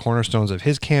kind of the cornerstones of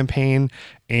his campaign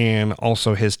and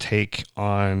also his take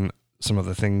on some of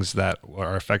the things that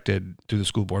are affected through the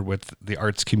school board with the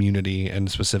arts community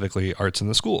and specifically arts in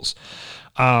the schools.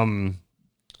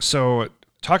 So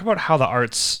talk about how the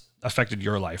arts affected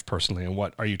your life personally and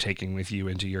what are you taking with you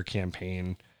into your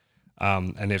campaign?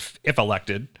 And if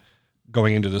elected,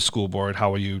 going into the school board, how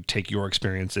will you take your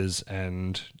experiences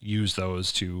and use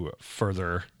those to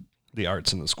further the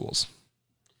arts in the schools?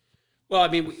 Well, I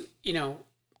mean, you know,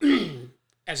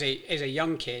 as a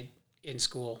young kid in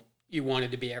school, you wanted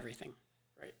to be everything,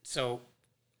 right? So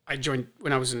I joined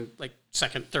when I was in like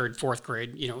second, third, fourth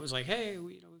grade. You know, it was like, hey,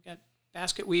 we got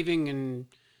basket weaving and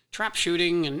trap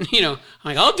shooting, and you know, I'm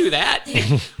like, I'll do that.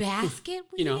 Basket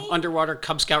weaving? You know, underwater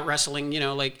Cub Scout wrestling. You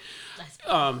know, like,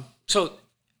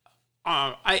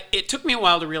 it took me a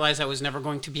while to realize I was never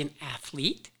going to be an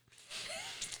athlete.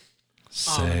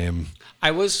 Same.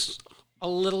 I was a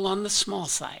little on the small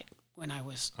side when I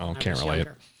was. Can't relate.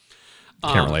 Younger.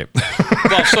 Can't relate.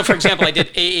 Well, so for example, I did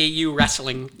AAU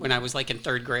wrestling when I was like in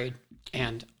third grade,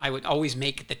 and I would always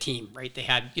make the team, right? They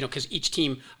had, you know, because each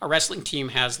team, a wrestling team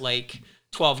has like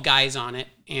 12 guys on it,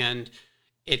 and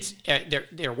it's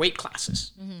they're weight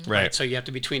classes, Right. So you have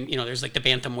to between, you know, there's like the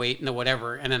bantamweight and the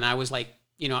whatever, and then I was like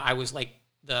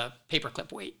the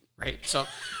paperclip weight, right? So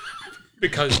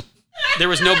because there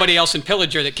was nobody else in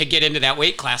Pillager that could get into that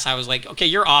weight class, I was like, okay,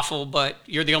 you're awful, but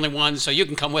you're the only one, so you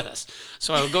can come with us.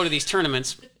 So I would go to these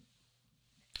tournaments,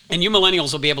 and you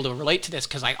millennials will be able to relate to this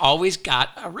because I always got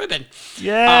a ribbon.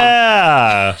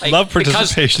 Yeah. Like, Love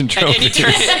participation because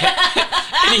trophies.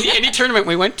 Any tournament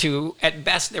we went to, at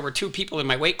best, there were two people in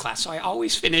my weight class. So I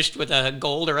always finished with a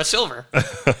gold or a silver.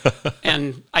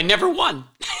 And I never won,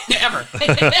 ever.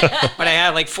 But I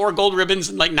had like 4 gold ribbons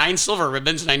and like 9 silver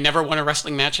ribbons, and I never won a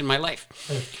wrestling match in my life.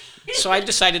 So I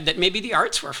decided that maybe the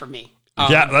arts were for me.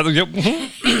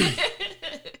 And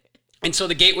so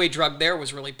the gateway drug there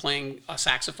was really playing a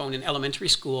saxophone in elementary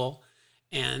school.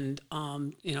 And, so I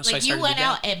Like started you to went do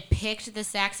that. out and picked the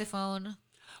saxophone.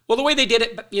 Well, the way they did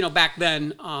it, back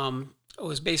then, it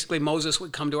was basically Moses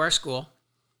would come to our school,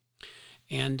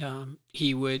 and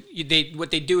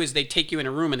what they do is they take you in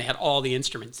a room and they had all the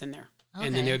instruments in there,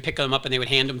 and then they would pick them up and they would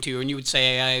hand them to you, and you would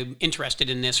say, I'm interested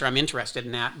in this or I'm interested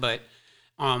in that. But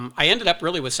I ended up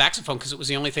really with saxophone because it was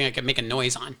the only thing I could make a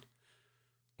noise on.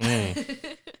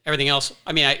 Everything else,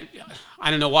 I mean, I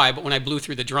don't know why, but when I blew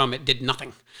through the drum, it did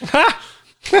nothing.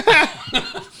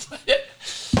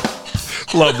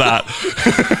 Love that.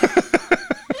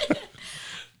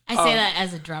 I say that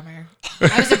as a drummer.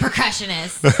 I was a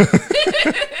percussionist.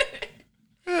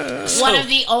 One of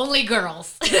the only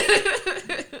girls.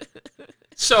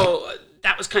 So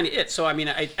that was kind of it. So, I mean,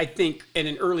 I think at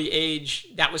an early age,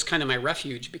 that was kind of my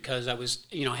refuge because I was,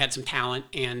 had some talent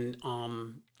and,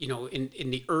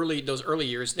 in those early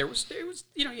years, there was,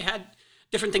 you had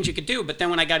different things you could do. But then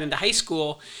when I got into high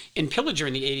school in Pillager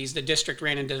in the 80s, the district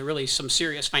ran into really some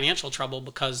serious financial trouble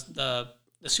because the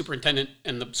superintendent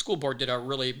and the school board did a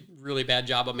really, really bad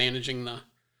job of managing the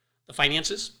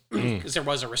finances because there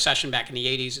was a recession back in the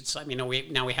 80s. It's,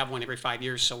 now we have one every 5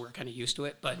 years, so we're kind of used to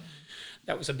it, but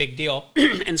that was a big deal.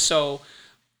 And so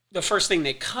the first thing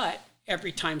they cut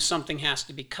every time something has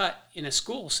to be cut in a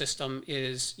school system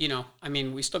is,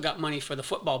 we still got money for the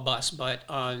football bus, but,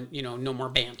 no more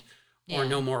band. Or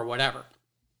no more whatever.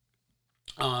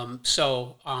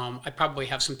 So I probably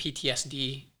have some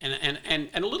PTSD and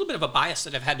a little bit of a bias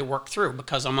that I've had to work through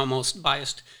because I'm almost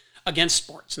biased against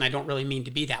sports, and I don't really mean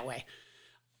to be that way.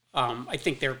 I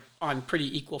think they're on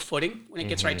pretty equal footing when it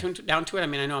gets down to it. I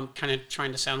mean, I know I'm kind of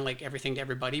trying to sound like everything to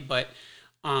everybody, but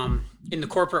in the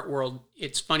corporate world,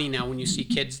 it's funny now when you see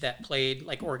kids that played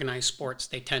like organized sports,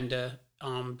 they tend to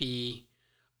be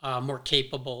more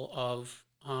capable of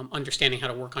understanding how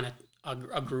to work on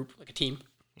a group, like a team.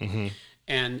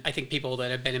 And I think people that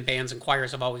have been in bands and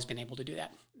choirs have always been able to do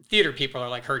that. Theater people are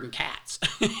like herding cats.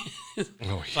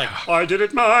 Like, I did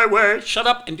it my way. Shut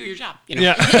up and do your job.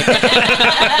 Yeah.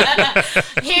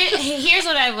 Here's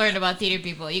what I've learned about theater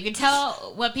people. You can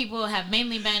tell what people have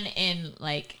mainly been in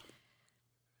like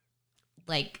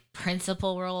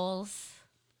principal roles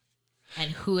and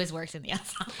who has worked in the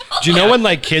ensemble. Do you know when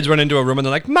like kids run into a room and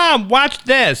they're like, "Mom, watch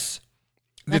this"?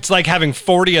 It's like having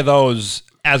 40 of those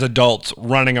as adults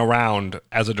running around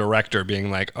as a director being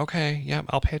like, okay, yeah,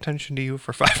 I'll pay attention to you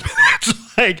for 5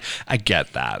 minutes. Like, I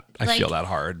get that. I feel that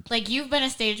hard. Like you've been a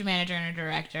stage manager and a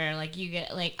director. Like you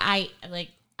get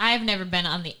I've never been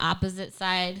on the opposite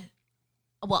side.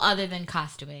 Well, other than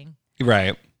costuming.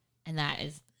 Right. And that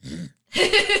is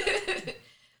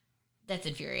that's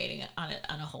infuriating on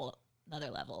a whole another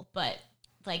level. But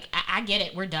like I get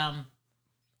it. We're dumb.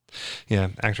 Yeah,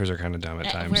 actors are kind of dumb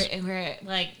at times. We're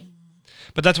like,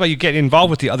 but that's why you get involved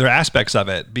with the other aspects of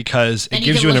it because it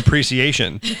gives you an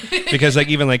appreciation. Because like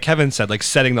even like Kevin said, like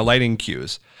setting the lighting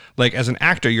cues. Like as an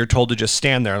actor, you're told to just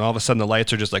stand there, and all of a sudden the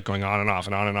lights are just like going on and off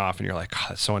and on and off, and you're like, God,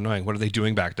 that's so annoying. What are they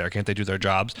doing back there? Can't they do their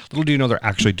jobs? Little do you know, they're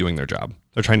actually doing their job.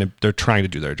 They're trying to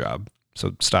do their job.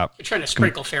 So stop. You're trying to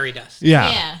sprinkle fairy dust.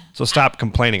 Yeah. So stop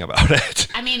complaining about it.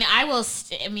 I mean,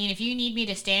 if you need me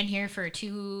to stand here for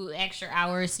 2 extra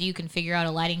hours so you can figure out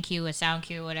a lighting cue, a sound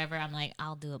cue, whatever, I'm like,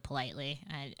 I'll do it politely.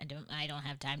 I don't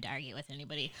have time to argue with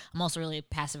anybody. I'm also really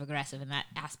passive aggressive in that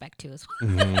aspect too as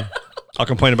well. I'll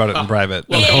complain about it in private.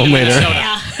 Well, I'll home later.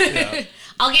 Yeah.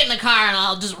 I'll get in the car and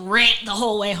I'll just rant the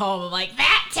whole way home. I'm like,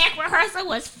 that tech rehearsal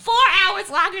was 4 hours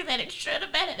longer than it should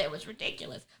have been, and it was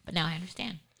ridiculous. But now I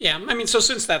understand. Yeah, I mean, so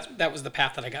since that was the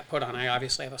path that I got put on, I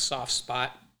obviously have a soft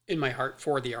spot in my heart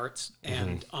for the arts,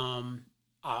 and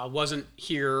wasn't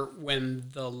here when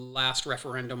the last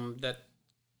referendum that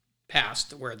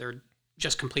passed, where they're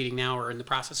just completing now or in the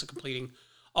process of completing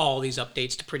all these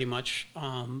updates to pretty much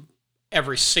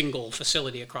every single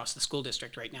facility across the school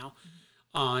district right now.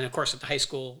 And of course, at the high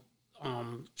school,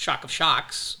 shock of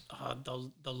shocks,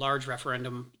 the large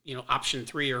referendum, option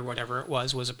 3 or whatever it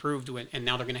was approved, and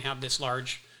now they're going to have this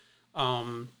large,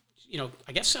 I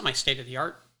guess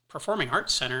semi-state-of-the-art performing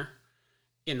arts center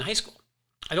in the high school.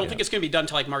 I don't think it's going to be done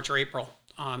until like March or April.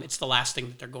 It's the last thing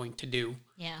that they're going to do.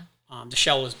 Yeah. The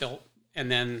shell was built, and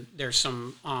then there's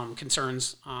some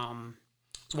concerns.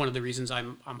 It's one of the reasons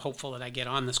I'm hopeful that I get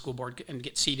on the school board and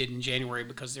get seated in January,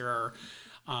 because there are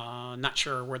not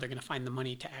sure where they're going to find the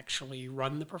money to actually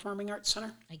run the Performing Arts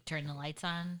Center. Like turn the lights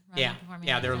on? Yeah,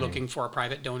 they're looking for a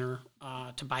private donor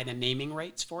to buy the naming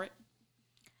rights for it.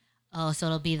 Oh, so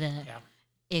it'll be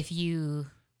if you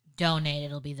donate.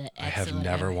 It'll be the I have excellent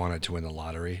never Irish. wanted to win the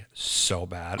lottery so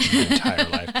bad in my entire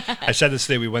life. I said this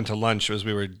day we went to lunch as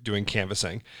we were doing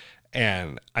canvassing,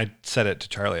 and I said it to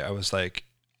Charlie. I was like,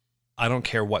 I don't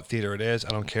care what theater it is. I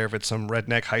don't care if it's some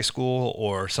redneck high school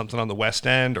or something on the West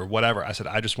End or whatever. I said,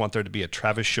 I just want there to be a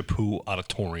Travis Chaput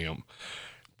auditorium.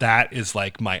 That is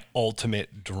like my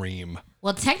ultimate dream.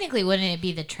 Well, technically, wouldn't it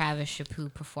be the Travis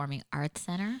Chaput Performing Arts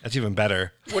Center? That's even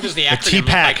better. What does the acronym look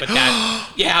TPAC. like with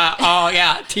that? Yeah. Oh,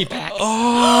 yeah. TPAC.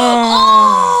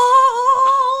 Oh!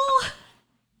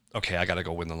 Okay, I got to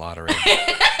go win the lottery.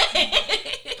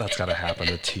 That's got to happen.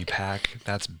 The T-Pack.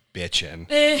 That's bitchin'.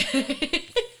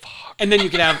 And then you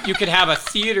could have a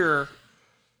theater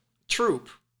troupe,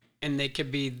 and they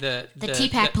could be the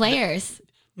T-Pack players.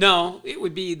 No, it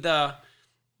would be the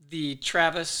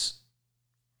Travis.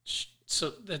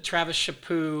 So the Travis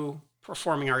Chaput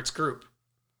Performing Arts Group,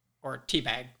 or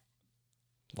T-Bag.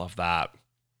 Love that.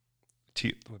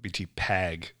 It would be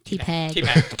T-Pag. T-Pag.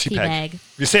 T-Bag. T-Bag.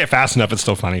 If you say it fast enough, it's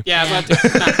still funny. Yeah, Yeah.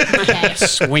 not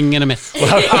swing and a miss. We'll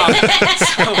have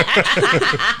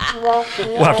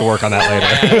to work on that later.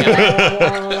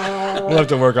 We'll have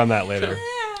to work on that later.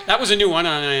 That was a new one.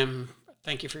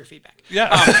 Thank you for your feedback. Yeah.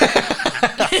 I'll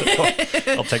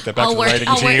take that back to the writing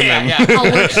team. Yeah.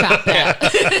 I'll workshop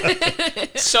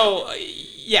that. So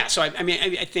I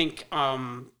mean, I think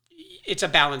it's a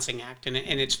balancing act, and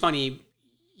it's funny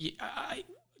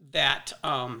that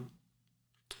I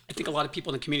think a lot of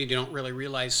people in the community don't really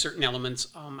realize certain elements,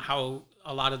 how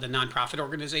a lot of the nonprofit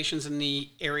organizations in the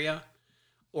area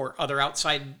or other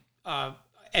outside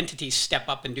entities step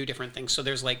up and do different things. So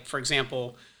there's like, for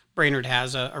example, Brainerd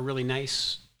has a really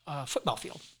nice football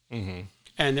field. Mm-hmm.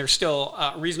 And there's still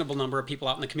a reasonable number of people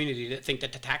out in the community that think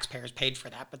that the taxpayers paid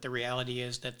for that. But the reality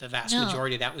is that the vast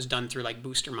majority of that was done through like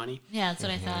booster money. Yeah, that's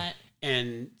what I thought.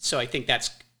 And so I think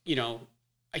that's,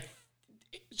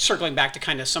 circling back to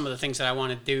kind of some of the things that I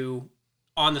want to do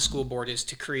on the school board is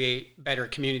to create better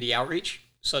community outreach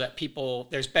so that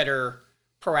there's better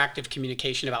proactive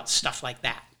communication about stuff like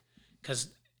that. Because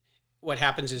what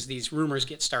happens is these rumors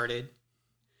get started.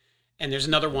 And there's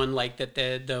another one like that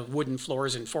the wooden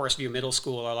floors in Forest View Middle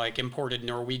School are like imported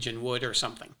Norwegian wood or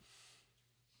something.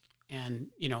 And,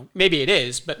 maybe it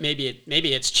is, but maybe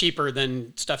it's cheaper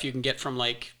than stuff you can get from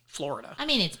like Florida. I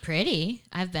mean, it's pretty.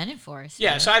 I've been in Forest.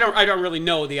 Yeah, so I don't really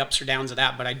know the ups or downs of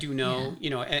that, but I do know,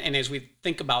 and as we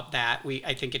think about that,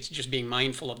 I think it's just being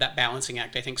mindful of that balancing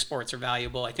act. I think sports are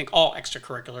valuable. I think all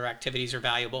extracurricular activities are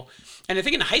valuable. And I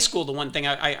think in high school, the one thing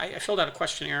I filled out a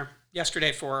questionnaire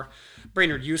yesterday for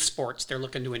Brainerd Youth Sports. They're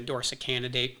looking to endorse a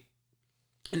candidate,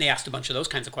 and they asked a bunch of those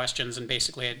kinds of questions. And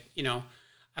basically,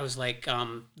 I was like,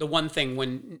 the one thing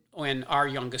when our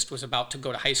youngest was about to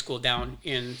go to high school down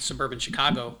in suburban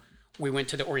Chicago, we went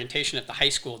to the orientation at the high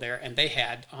school there, and they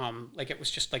had it was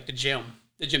just like the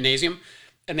gymnasium,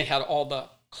 and they had all the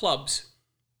clubs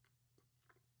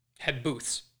had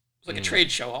booths. It was like a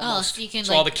trade show almost. So you can,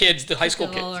 all the kids, the high school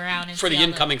go kids, around and for the see all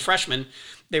incoming freshmen,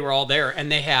 they were all there, and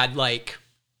they had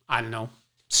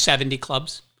 70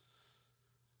 clubs.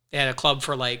 They had a club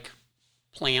for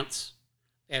plants.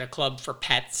 They had a club for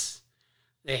pets.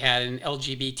 They had an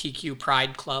LGBTQ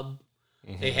pride club.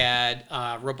 Mm-hmm. They had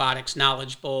robotics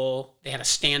knowledge bowl. They had a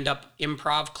stand-up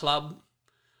improv club.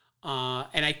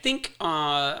 And I think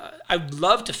I'd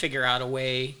love to figure out a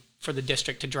way for the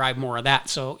district to drive more of that.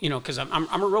 So, because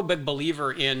I'm a real big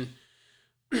believer in,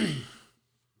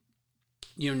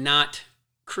 not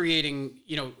creating,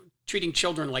 treating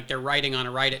children like they're riding on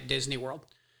a ride at Disney World.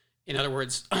 In other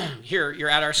words, here, you're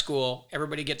at our school,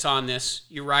 everybody gets on this,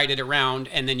 you ride it around,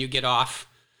 and then you get off.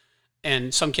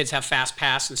 And some kids have fast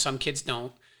pass and some kids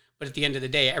don't. But at the end of the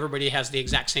day, everybody has the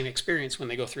exact same experience when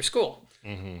they go through school.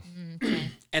 Mm-hmm.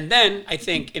 And then I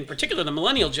think, in particular, the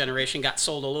millennial generation got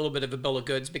sold a little bit of a bill of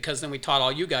goods, because then we taught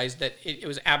all you guys that it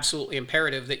was absolutely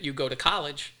imperative that you go to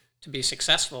college to be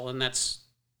successful. And that's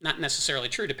not necessarily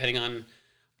true, depending on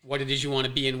what it is you want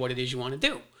to be and what it is you want to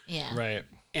do. Yeah. Right.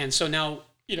 And so now,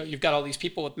 you've got all these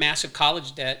people with massive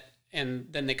college debt, and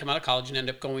then they come out of college and end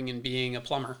up going and being a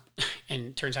plumber. And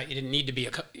it turns out you didn't need to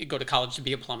go to college to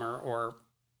be a plumber or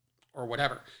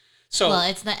whatever. So,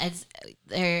 well,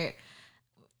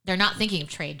 they're not thinking of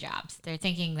trade jobs. They're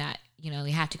thinking that, you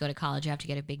have to go to college, you have to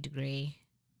get a big degree.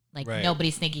 Right.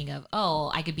 Nobody's thinking of,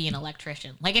 I could be an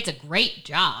electrician. It's a great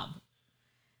job,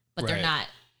 but they're not.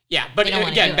 Yeah, but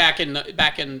again, back in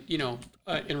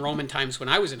in Roman times when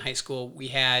I was in high school, we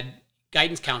had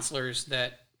guidance counselors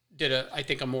that did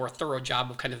a more thorough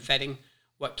job of kind of vetting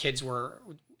what kids were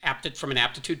from an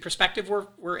aptitude perspective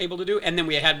were able to do. And then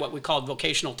we had what we called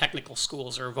vocational technical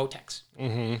schools, or VOTECs.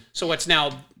 Mm-hmm. So what's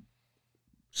now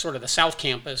sort of the South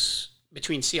Campus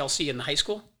between CLC and the high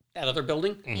school, that other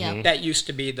building. Yeah. That used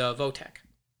to be the Votech.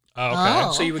 Oh, okay.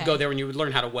 Oh. So you would okay. go there and you would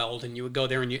learn how to weld, and you would go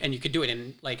there and you could do it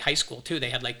in like high school too. They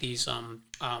had like these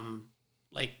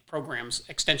like programs,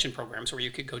 extension programs, where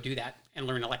you could go do that and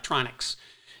learn electronics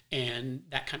and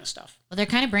that kind of stuff. Well, they're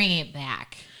kind of bringing it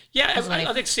back. Yeah, That's what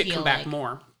I think see it feel come back like.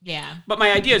 more. Yeah. But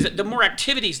my idea is that the more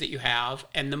activities that you have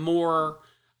and the more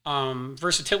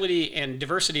versatility and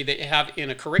diversity that you have in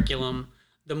a curriculum,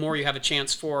 the more you have a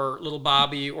chance for little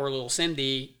Bobby or little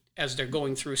Cindy, as they're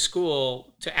going through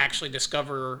school, to actually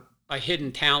discover a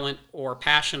hidden talent or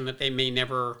passion that they may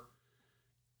never,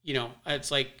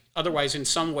 it's like, otherwise in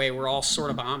some way we're all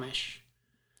sort of Amish.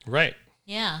 Right.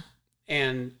 Yeah.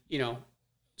 And,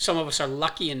 some of us are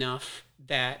lucky enough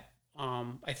that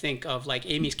I think of like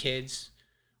Amy's kids,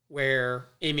 where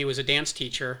Amy was a dance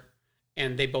teacher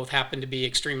and they both happened to be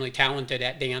extremely talented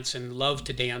at dance and love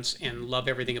to dance and love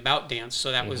everything about dance.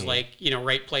 So that was like,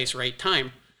 right place, right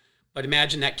time. But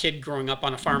imagine that kid growing up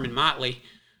on a farm in Motley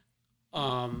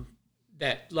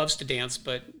that loves to dance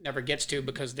but never gets to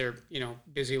because they're,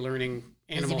 busy learning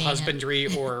animal being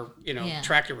husbandry or, Yeah.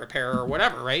 tractor repair or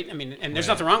whatever, right? I mean, and there's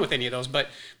nothing wrong with any of those, but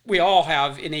we all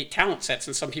have innate talent sets,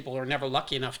 and some people are never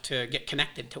lucky enough to get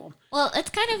connected to them. Well, it's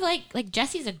kind of like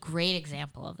Jesse's a great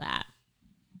example of that.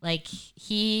 Like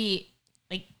he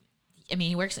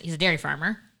works, he's a dairy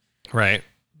farmer, Right.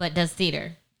 but does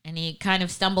theater. And he kind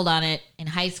of stumbled on it in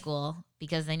high school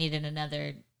because they needed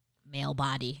another male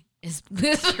body. Is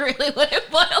really what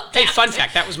it boiled down. Hey, fun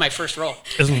fact, that was my first role.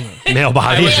 Isn't male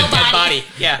body? I was a Male dead body. body.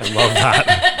 Yeah. Love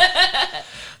that.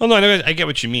 Well, no, I get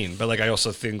what you mean, but like I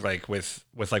also think like with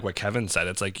like what Kevin said,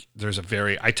 it's like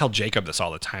I tell Jacob this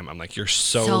all the time. I'm like, you're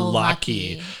so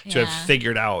lucky to Yeah. have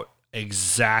figured out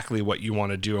exactly what you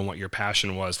want to do and what your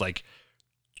passion was like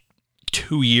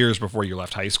 2 years before you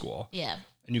left high school. Yeah.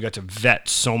 And you got to vet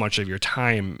so much of your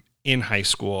time in high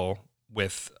school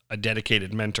with a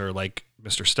dedicated mentor like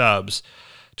Mr. Stubbs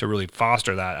to really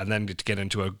foster that, and then to get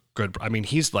into a good,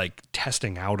 he's like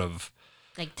testing out of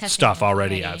Like testing stuff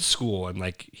already at school, and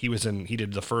like he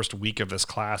did the first week of this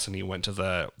class, and he went to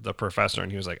the professor and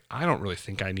he was like, I don't really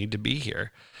think I need to be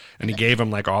here, and he gave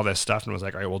him like all this stuff and was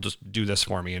like, all right, well, just do this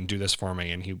for me and do this for me,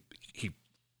 and he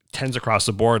 10s across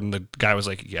the board, and the guy was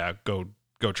like, yeah, go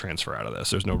transfer out of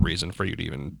this. There's no reason for you to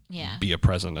even be a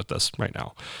president at this right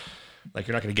now. Like,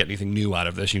 you're not going to get anything new out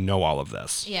of this. You know all of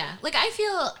this. Yeah. Like, I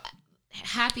feel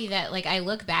happy that, like, I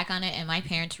look back on it and my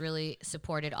parents really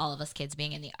supported all of us kids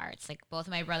being in the arts. Like, both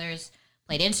of my brothers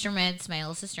played instruments. My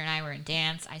little sister and I were in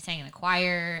dance. I sang in the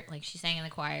choir. Like, she sang in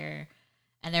the choir.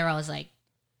 And they were always like,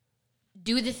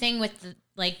 do the thing with the,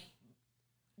 like,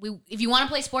 if you want to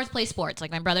play sports. Like,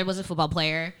 my brother was a football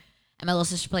player and my little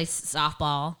sister plays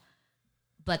softball.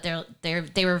 But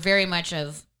they were very much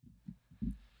of,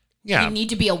 Yeah. you need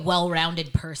to be a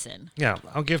well-rounded person. Yeah,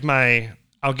 I'll give my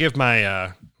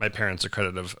my parents the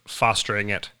credit of fostering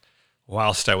it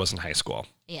whilst I was in high school.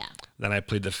 Yeah. Then I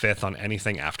plead the fifth on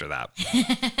anything after that.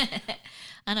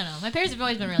 I don't know. My parents have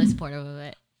always been really supportive of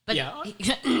it. But Yeah.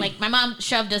 like my mom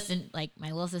shoved us in, like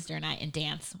my little sister and I, in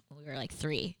dance when we were like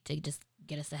 3 to just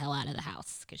get us the hell out of the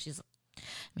house because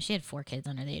she had 4 kids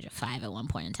under the age of 5 at one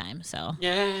point in time. So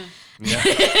Yeah. Yeah.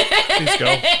 Please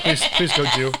go. Please go,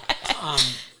 Jew.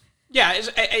 Yeah,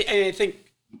 I think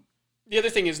the other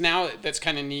thing is now that's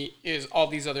kind of neat is all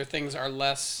these other things are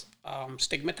less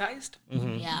stigmatized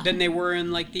yeah, than they were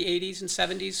in like the 80s and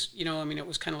 70s. It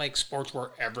was kind of like sports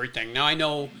were everything. Now I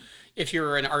know if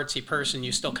you're an artsy person,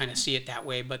 you still kind of see it that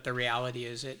way, but the reality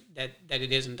is that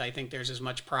it isn't. I think there's as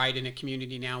much pride in a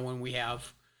community now when we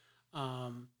have,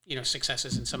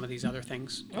 successes in some of these other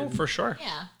things. Oh, for sure.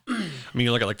 yeah.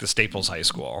 You look at like the Staples High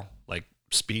School, like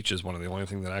speech is one of the only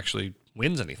things that actually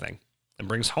wins anything and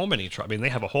brings home any trophy. They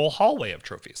have a whole hallway of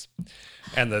trophies.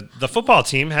 And the football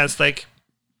team has like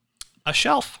a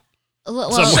shelf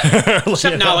Well, somewhere.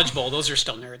 Except Knowledge Bowl, those are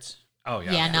still nerds. Oh,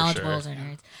 yeah. yeah, for knowledge sure. bowls are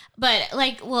nerds. But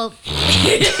like, well,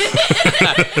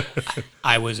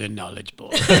 I was in Knowledge Bowl.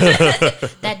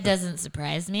 that doesn't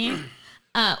surprise me.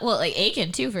 Well, like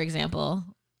Aiken too, for example.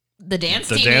 The dance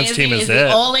The team dance team is the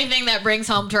it. only thing that brings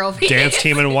home trophies. Dance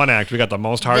team in one act. We got the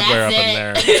most hardware up That's in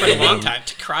it. there. For a long time.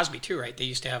 To Crosby too, right? They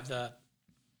used to have a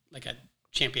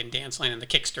champion dance line, and the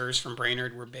Kicksters from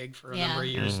Brainerd were big for a Yeah. number of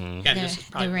years. Mm-hmm. Yeah, this is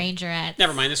The probably, Rangerettes.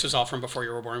 never mind. This was all from before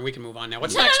you were born. We can move on now.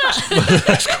 What's the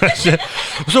next question?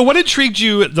 So what intrigued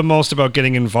you the most about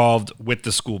getting involved with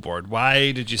the school board?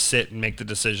 Why did you sit and make the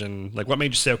decision? Like, what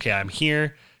made you say, okay, I'm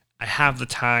here, I have the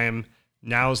time,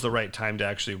 now's the right time to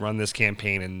actually run this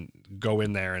campaign and go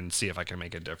in there and see if I can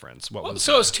make a difference? What was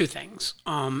So it's two things.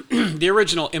 The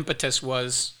original impetus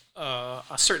was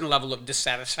a certain level of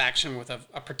dissatisfaction with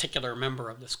a particular member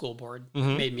of the school board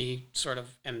made me sort of,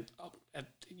 and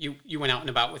you went out and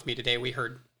about with me today. We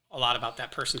heard a lot about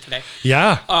that person today.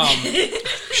 Yeah.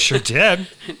 Sure did.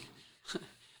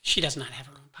 She does not have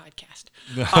her own podcast.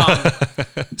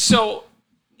 So,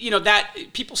 that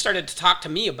people started to talk to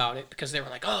me about it because they were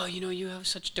like, oh, you have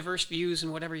such diverse views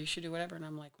and whatever, you should do whatever. And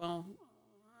I'm like, well,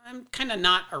 I'm kind of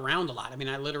not around a lot. I mean,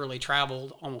 I literally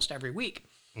traveled almost every week.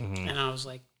 And I was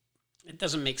like, it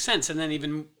doesn't make sense. And then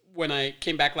even when I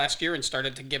came back last year and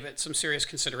started to give it some serious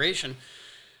consideration,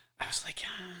 I was like,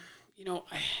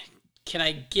 can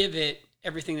I give it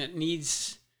everything that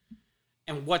needs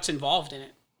and what's involved in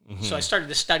it? So I started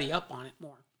to study up on it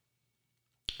more.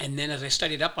 And then as I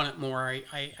studied up on it more,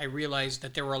 I realized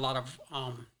that there were a lot of,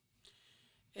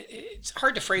 it's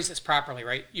hard to phrase this properly,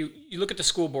 right? You look at the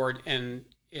school board and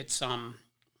it's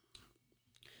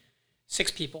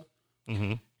 6 people.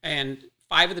 And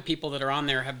 5 of the people that are on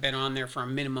there have been on there for a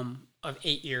minimum of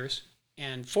 8 years.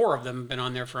 And 4 of them have been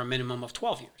on there for a minimum of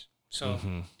 12 years. So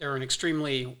they're an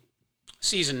extremely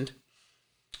seasoned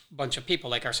bunch of people,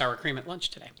 like our sour cream at lunch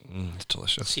today. It's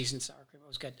delicious. Seasoned sour cream. It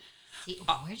was good.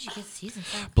 Where'd you get seasoned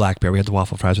sour cream? Blackberry. We had the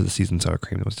waffle fries with the seasoned sour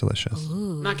cream. It was delicious.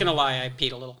 I'm not going to lie, I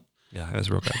peed a little. Yeah, it was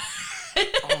real good.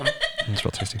 It was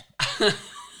real tasty.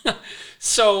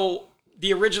 So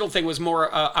the original thing was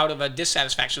more out of a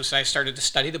dissatisfaction. So I started to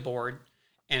study the board,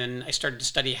 and I started to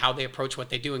study how they approach what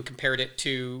they do and compared it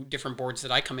to different boards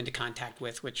that I come into contact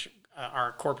with, which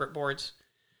are corporate boards.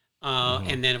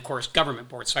 And then, of course, government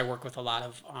boards. So I work with a lot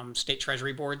of state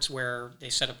treasury boards where they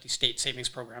set up these state savings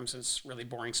programs. And it's really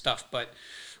boring stuff. But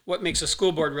what makes a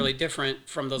school board really different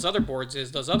from those other boards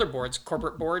is those other boards,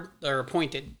 corporate board, they're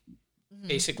appointed.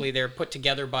 Basically, they're put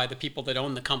together by the people that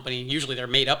own the company. Usually they're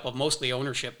made up of mostly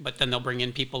ownership, but then they'll bring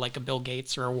in people like a Bill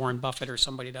Gates or a Warren Buffett or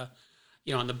somebody to,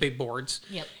 on the big boards.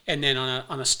 Yep. And then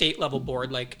on a state level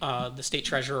board, like the state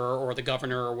treasurer or the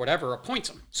governor or whatever appoints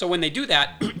them. So when they do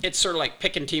that, it's sort of like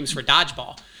picking teams for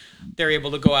dodgeball. They're able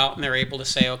to go out and they're able to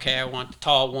say, okay, I want the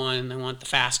tall one, I want the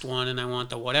fast one, and I want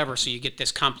the whatever. So you get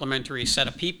this complementary set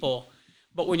of people.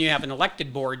 But when you have an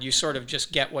elected board, you sort of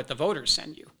just get what the voters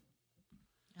send you.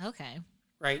 Okay.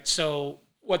 Right. So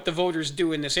what the voters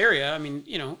do in this area, I mean,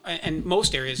 and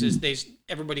most areas is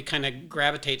everybody kind of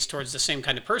gravitates towards the same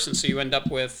kind of person. So you end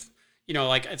up with,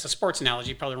 like it's a sports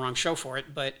analogy, probably the wrong show for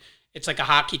it, but it's like a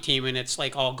hockey team and it's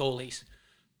like all goalies.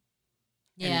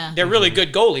 Yeah. And they're really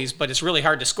good goalies, but it's really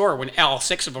hard to score when all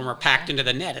 6 of them are packed into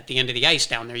the net at the end of the ice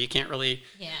down there. You can't really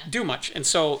do much. And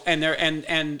so,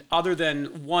 and other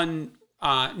than one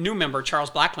new member,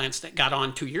 Charles Blacklance, that got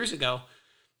on 2 years ago,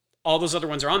 all those other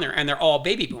ones are on there, and they're all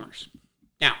baby boomers.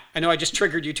 Now, I know I just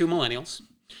triggered you 2 millennials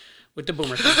with the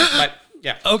boomer thing, but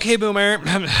yeah. Okay, boomer.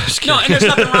 I'm just No, and there's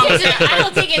nothing wrong with it. I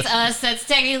don't think it's us that's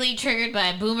technically triggered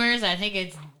by boomers. I think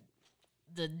it's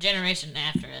the generation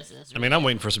after us. I mean, I'm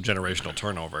waiting for some generational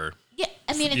turnover. Yeah,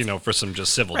 I mean, it's, for some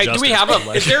just civil Right? justice. Do we have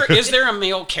but is there a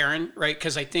male Karen? Right?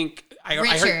 Because I think I heard.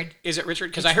 Richard. Is it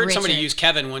Richard? Because It's I heard somebody Richard. use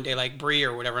Kevin one day, like Bree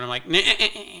or whatever, and I'm like,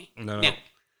 No. nah.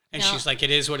 And No. she's like, it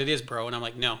is what it is, bro. And I'm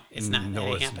like, no, it's not. No, That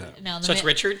ain't it's happening. not. No, the So it's ma-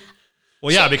 Richard.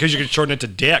 Well, yeah, because you can shorten it to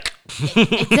Dick.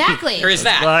 exactly. There is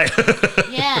that. Right.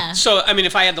 Yeah. So I mean,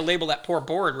 if I had to label that poor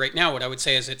board right now, what I would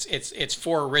say is it's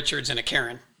 4 Richards and a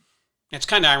Karen. It's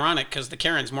kind of ironic because the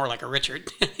Karen's more like a Richard,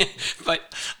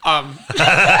 but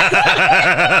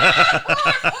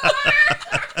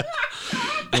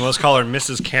Let's call her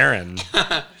Mrs. Karen.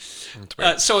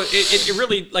 so it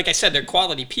really, like I said, they're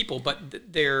quality people, but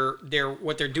they're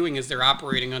what they're doing is they're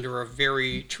operating under a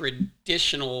very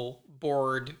traditional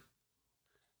board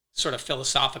sort of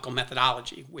philosophical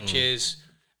methodology, which is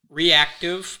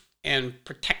reactive and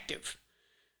protective.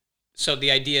 So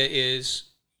the idea is,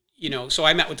 so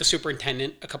I met with the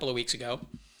superintendent a couple of weeks ago,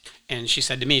 and she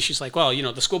said to me, she's like, well,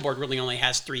 the school board really only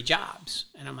has 3 jobs.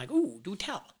 And I'm like, ooh, do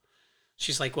tell.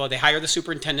 She's like, well, they hire the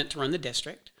superintendent to run the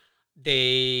district.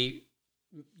 They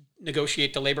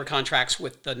negotiate the labor contracts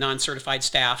with the non-certified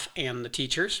staff and the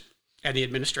teachers and the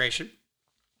administration.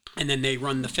 And then they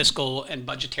run the fiscal and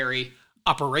budgetary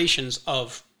operations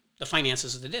of the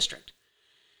finances of the district.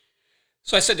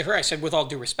 So I said to her, with all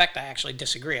due respect, I actually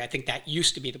disagree. I think that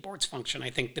used to be the board's function. I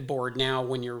think the board now,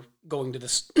 when you're going to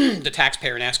the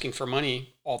taxpayer and asking for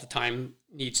money all the time,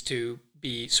 needs to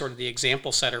be sort of the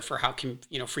example setter for how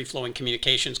free-flowing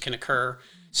communications can occur,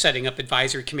 setting up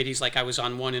advisory committees. Like I was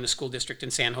on one in a school district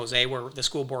in San Jose where the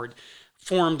school board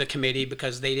formed the committee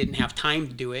because they didn't have time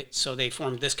to do it. So they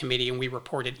formed this committee and we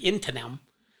reported into them.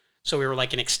 So we were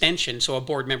like an extension. So a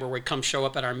board member would come show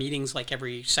up at our meetings like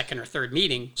every second or third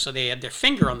meeting. So they had their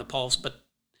finger on the pulse, but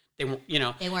They won't, you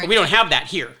know, They weren't but we don't have that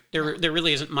here. There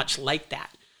really isn't much like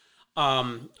that.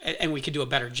 And we could do a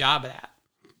better job of that.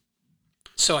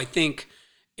 So I think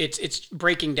it's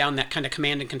breaking down that kind of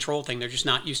command and control thing. They're just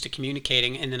not used to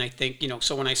communicating. And then I think, you know,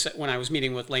 so when I was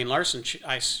meeting with Lane Larson,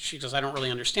 she goes, I don't really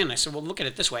understand. And I said, well, look at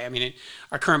it this way. I mean,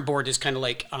 our current board is kind of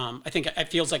like, I think it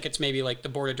feels like it's maybe like the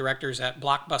board of directors at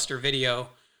Blockbuster Video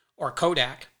or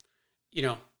Kodak. You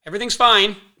know, everything's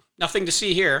fine. Nothing to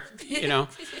see here, you know.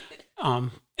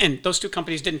 And those two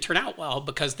companies didn't turn out well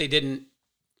because they didn't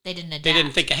adapt. They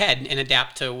didn't think ahead and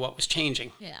adapt to what was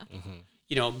changing. Yeah.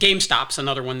 You know, GameStop's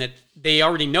another one that they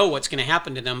already know what's going to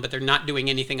happen to them, but they're not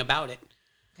doing anything about it.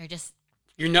 They're just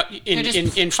You're not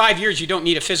in 5 years. You don't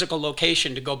need a physical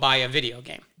location to go buy a video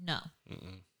game. no.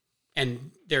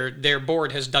 And their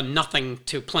board has done nothing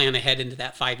to plan ahead into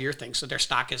that 5-year thing. So their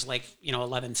stock is like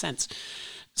 11 cents.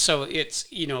 So it's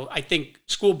I think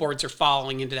school boards are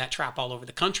falling into that trap all over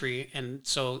the country, and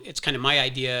so it's kind of my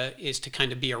idea is to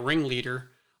kind of be a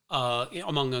ringleader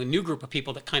among a new group of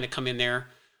people that kind of come in there.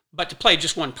 But to play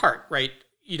just one part, right?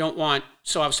 You don't want,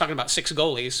 so I was talking about 6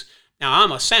 goalies. Now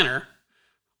I'm a center.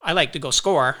 I like to go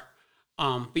score.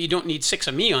 But you don't need 6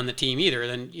 of me on the team either.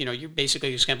 Then, you're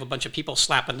basically just gonna have a bunch of people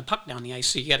slapping the puck down the ice.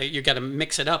 So you gotta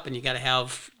mix it up, and you gotta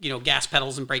have, gas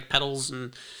pedals and brake pedals.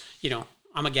 And,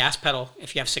 I'm a gas pedal.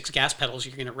 If you have 6 gas pedals,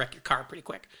 you're gonna wreck your car pretty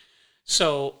quick.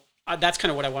 So that's kind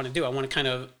of what I want to do. I want to kind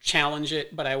of challenge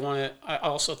it, but I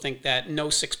also think that no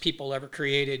 6 people ever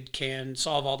created can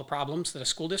solve all the problems that a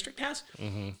school district has.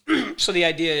 Mm-hmm. So the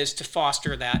idea is to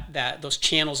foster those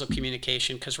channels of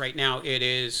communication, because right now it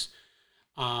is,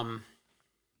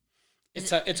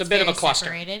 it's a bit of a cluster.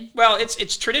 Separated? Well,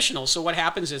 it's traditional. So what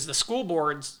happens is the school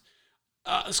board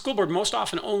most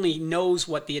often only knows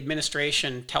what the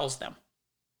administration tells them.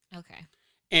 Okay.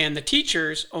 And the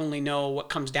teachers only know what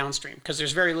comes downstream, because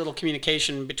there's very little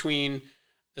communication between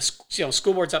the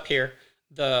school board's up here,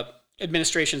 the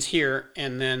administration's here,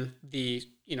 and then the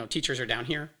teachers are down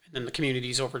here, and then the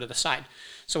community's over to the side.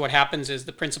 So what happens is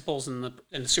the principals and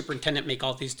the superintendent make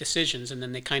all these decisions, and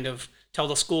then they kind of tell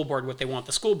the school board what they want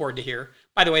the school board to hear.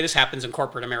 By the way, this happens in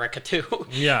corporate America too.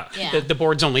 Yeah. The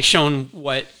board's only shown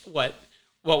what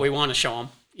we want to show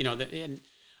them. And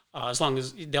as long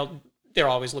as they'll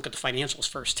always look at the financials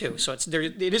first too. So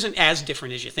it isn't as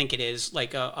different as you think it is,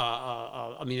 like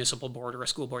a municipal board or a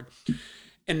school board.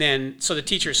 And then, so the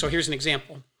teachers, so here's an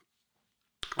example.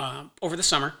 Over the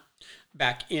summer,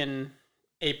 back in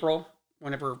April,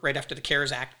 right after the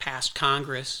CARES Act passed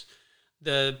Congress,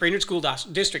 the Brainerd School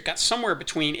District got somewhere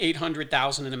between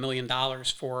 $800,000 and $1 million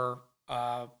for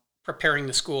preparing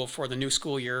the school for the new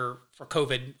school year for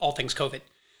COVID, all things COVID.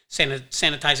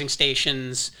 Sanitizing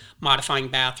stations, modifying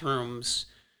bathrooms,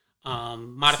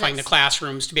 modifying the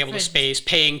classrooms to be able to space,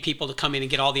 paying people to come in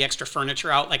and get all the extra furniture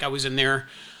out. Like I was in there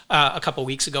a couple of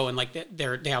weeks ago, and like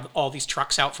they have all these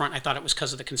trucks out front. I thought it was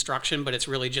because of the construction, but it's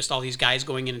really just all these guys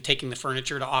going in and taking the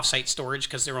furniture to offsite storage,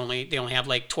 because they only have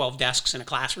like 12 desks in a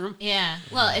classroom. Yeah.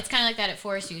 Well, it's kind of like that at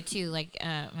Forest View too. Like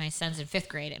my son's in 5th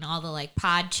grade, and all the like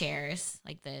pod chairs,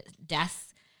 like the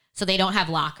desks, so they don't have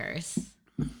lockers,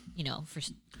 for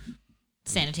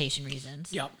sanitation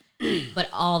reasons. Yep. But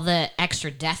all the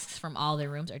extra desks from all the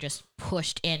rooms are just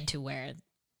pushed into where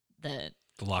the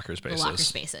locker spaces. The locker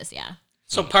spaces, yeah.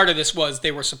 So part of this was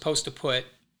they were supposed to put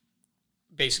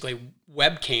basically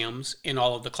webcams in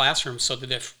all of the classrooms, so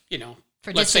that if,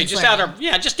 For let's say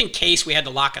distance just in case we had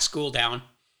to lock a school down.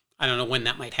 I don't know when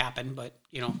that might happen, but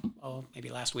maybe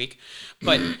last week.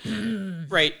 But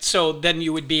right, so then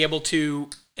you would be able to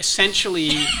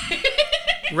essentially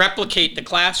replicate the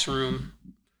classroom.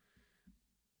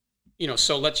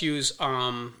 So let's use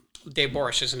Dave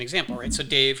Borish as an example, right? So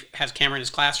Dave has a camera in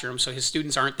his classroom, so his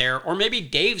students aren't there, or maybe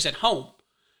Dave's at home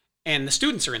and the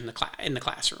students are in the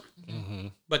classroom. Mm-hmm.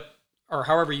 Or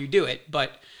however you do it.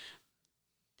 But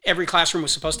every classroom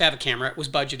was supposed to have a camera. It was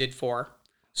budgeted for.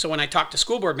 So when I talked to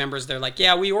school board members, they're like,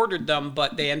 yeah, we ordered them,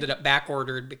 but they ended up back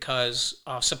ordered because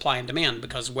of supply and demand,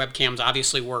 because webcams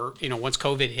obviously were, once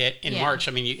COVID hit in March,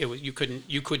 I mean, you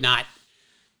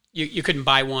couldn't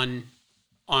buy one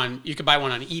on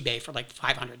eBay for like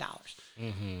 $500.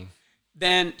 Mm-hmm.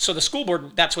 Then, so the school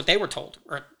board, that's what they were told,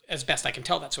 or as best I can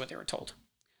tell, that's what they were told.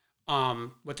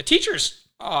 What the teachers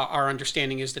are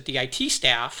understanding is that the IT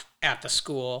staff at the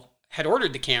school had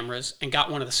ordered the cameras and got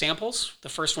one of the samples, the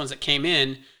first ones that came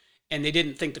in, and they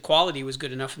didn't think the quality was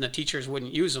good enough and the teachers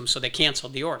wouldn't use them, so they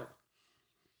canceled the order.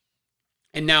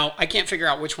 And now I can't figure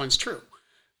out which one's true,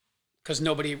 because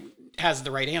nobody has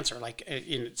the right answer.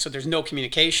 So there's no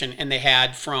communication, and they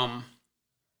had from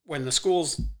when the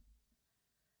schools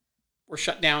were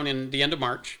shut down in the end of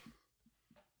March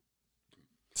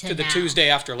to the now. Tuesday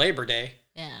after Labor Day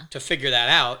Yeah. to figure that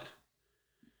out.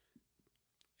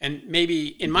 And maybe,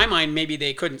 in my mind, maybe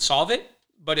they couldn't solve it,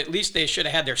 but at least they should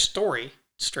have had their story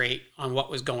straight on what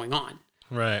was going on.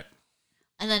 Right.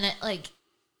 And then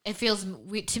it feels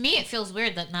to me it feels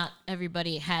weird that not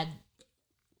everybody had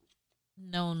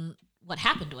known what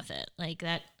happened with it. Like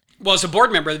that. Well, as a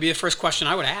board member, that'd be the first question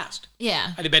I would have asked.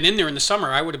 Yeah. I'd have been in there in the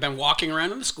summer. I would have been walking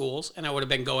around in the schools, and I would have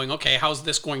been going, okay, how's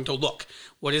this going to look?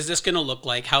 What is this going to look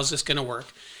like? How's this going to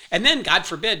work? And then, God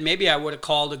forbid, maybe I would have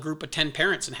called a group of 10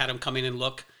 parents and had them come in and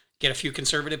look, get a few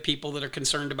conservative people that are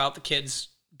concerned about the kids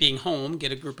being home,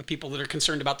 get a group of people that are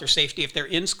concerned about their safety if they're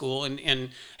in school, and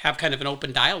have kind of an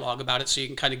open dialogue about it so you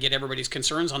can kind of get everybody's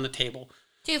concerns on the table.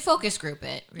 Do you focus group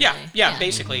it? Really? Yeah,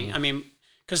 basically. I mean,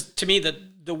 because to me,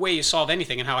 the way you solve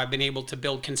anything and how I've been able to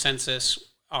build consensus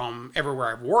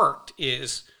everywhere I've worked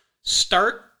is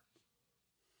start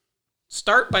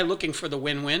by looking for the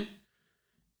win-win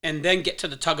and then get to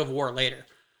the tug of war later.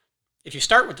 If you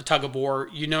start with the tug of war,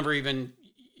 you never even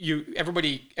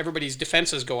everybody's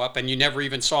defenses go up and you never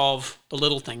even solve the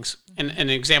little things. And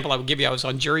an example I would give you, I was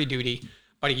on jury duty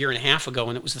about a year and a half ago,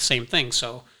 and it was the same thing.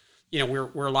 So,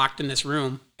 we're locked in this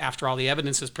room after all the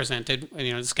evidence is presented.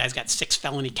 And, this guy's got 6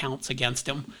 felony counts against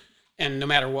him. And no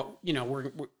matter what,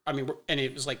 and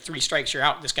it was like 3 strikes, you're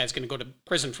out. This guy's going to go to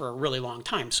prison for a really long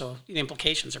time. So the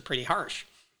implications are pretty harsh.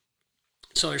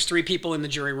 So there's 3 people in the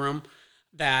jury room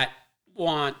that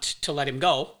want to let him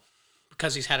go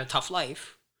because he's had a tough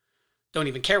life, don't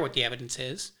even care what the evidence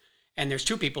is. And there's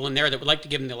 2 people in there that would like to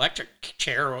give him the electric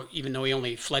chair, or even though he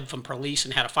only fled from police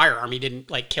and had a firearm, he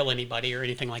didn't kill anybody or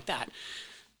anything like that.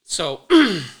 So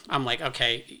I'm like,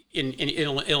 okay, in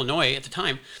Illinois at the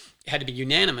time, it had to be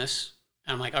unanimous.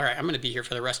 And I'm like, all right, I'm going to be here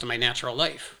for the rest of my natural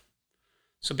life.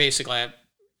 So basically, I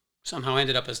somehow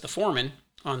ended up as the foreman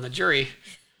on the jury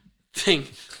thing.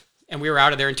 And we were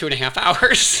out of there in 2.5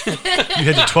 hours. You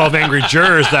had the 12 angry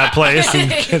jurors that place and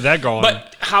get that going.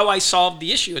 But how I solved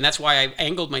the issue, and that's why I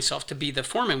angled myself to be the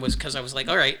foreman, was because I was like,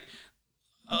 all right,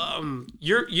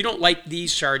 you don't like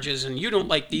these charges and you don't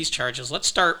like these charges. Let's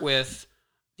start with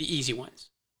the easy ones,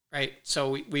 right?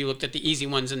 So we looked at the easy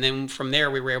ones, and then from there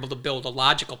we were able to build a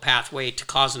logical pathway to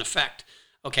cause and effect.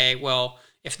 Okay, well,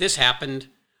 if this happened,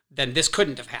 then this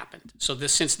couldn't have happened. So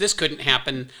since this couldn't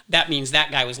happen, that means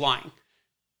that guy was lying.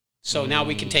 So now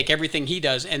we can take everything he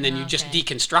does, and then you just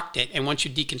deconstruct it. And once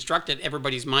you deconstruct it,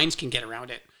 everybody's minds can get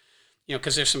around it.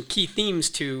 Because there's some key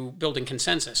themes to building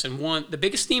consensus. And the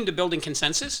biggest theme to building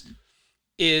consensus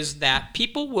is that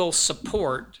people will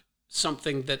support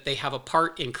something that they have a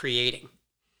part in creating.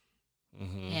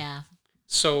 Mm-hmm. Yeah.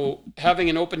 So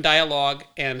having an open dialogue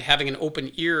and having an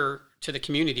open ear to the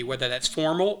community, whether that's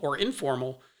formal or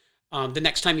informal, the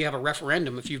next time you have a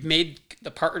referendum, if you've made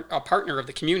a partner of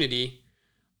the community,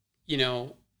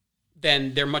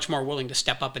 then they're much more willing to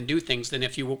step up and do things than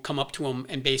if you come up to them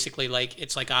and basically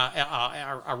it's like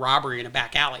a robbery in a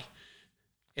back alley.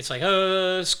 It's like,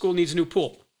 school needs a new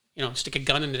pool. Stick a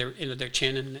gun into their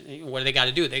chin, and what do they got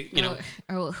to do?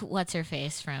 Or what's her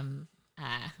face from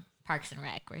Parks and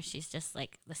Rec, where she's just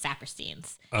like the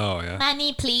Sapersteins. Oh yeah.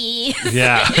 Money, please.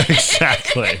 Yeah,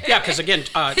 exactly. Yeah, because again,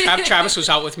 Travis was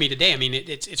out with me today. I mean,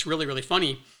 it's really, really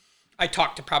funny. I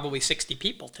talked to probably 60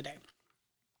 people today.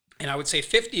 And I would say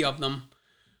 50 of them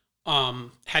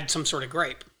had some sort of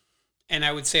gripe. And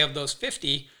I would say of those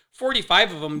 50,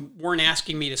 45 of them weren't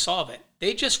asking me to solve it.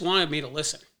 They just wanted me to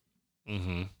listen.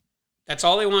 Mm-hmm. That's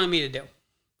all they wanted me to do.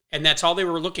 And that's all they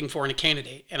were looking for in a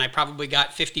candidate. And I probably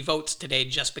got 50 votes today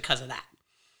just because of that.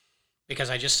 Because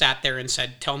I just sat there and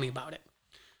said, tell me about it.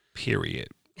 Period.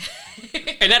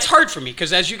 And that's hard for me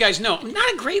because, as you guys know, I'm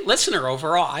not a great listener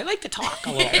overall. I like to talk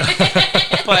a little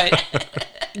bit. But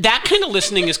that kind of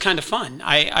listening is kind of fun.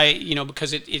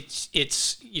 Because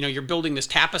it's you're building this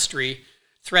tapestry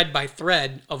thread by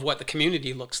thread of what the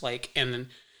community looks like, and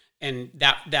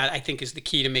that I think is the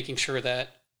key to making sure that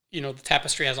the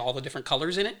tapestry has all the different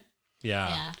colors in it.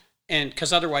 Yeah. And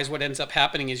because otherwise what ends up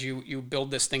happening is you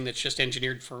build this thing that's just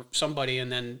engineered for somebody,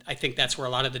 and then I think that's where a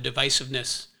lot of the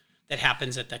divisiveness that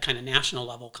happens at the kind of national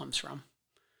level comes from.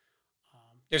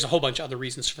 There's a whole bunch of other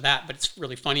reasons for that, but it's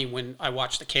really funny when I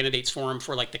watched the candidates forum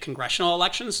for the congressional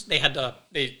elections.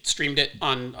 They streamed it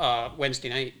on Thursday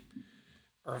night,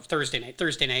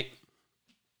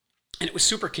 and it was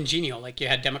super congenial. You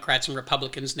had Democrats and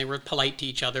Republicans, and they were polite to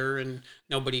each other, and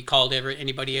nobody called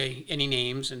anybody any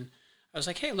names. And I was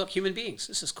like, hey, look, human beings,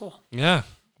 this is cool. Yeah.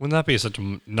 Wouldn't that be such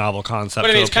a novel concept? But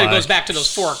I mean, it kind of goes back to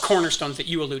those 4 cornerstones that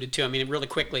you alluded to. I mean, really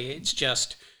quickly, it's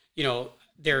just,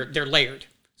 they're layered.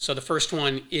 So the first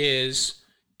one is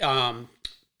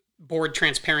board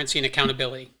transparency and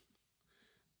accountability.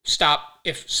 stop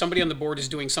if somebody on the board is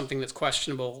doing something that's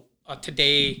questionable.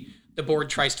 Today, the board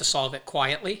tries to solve it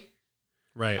quietly.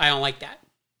 Right. I don't like that.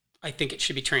 I think it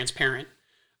should be transparent.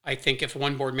 I think if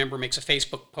one board member makes a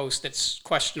Facebook post that's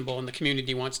questionable and the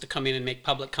community wants to come in and make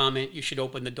public comment, you should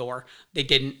open the door. They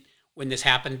didn't when this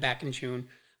happened back in June.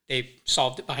 They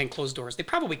solved it behind closed doors. They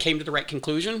probably came to the right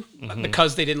conclusion, but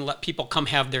because they didn't let people come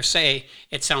have their say,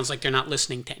 it sounds like they're not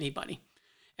listening to anybody.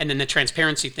 And then the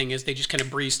transparency thing is they just kind of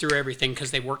breeze through everything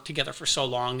because they worked together for so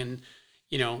long, and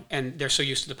and they're so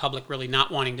used to the public really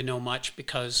not wanting to know much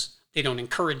because they don't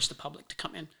encourage the public to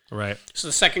come in. Right. So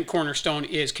the second cornerstone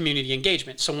is community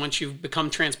engagement. So once you've become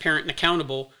transparent and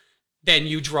accountable, then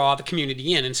you draw the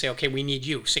community in and say, okay, we need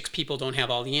you. 6 people don't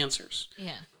have all the answers.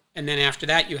 Yeah. And then after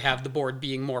that, you have the board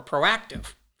being more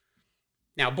proactive.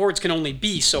 Now, boards can only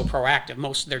be so proactive.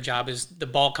 Most of their job is the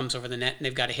ball comes over the net and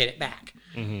they've got to hit it back.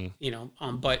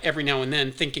 But every now and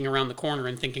then, thinking around the corner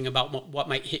and thinking about what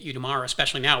might hit you tomorrow,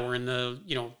 especially now we're in the,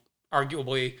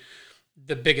 arguably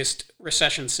the biggest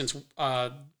recession since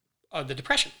the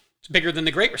Depression. It's bigger than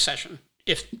the Great Recession.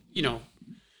 If,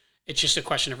 it's just a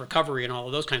question of recovery and all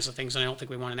of those kinds of things. And I don't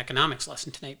think we want an economics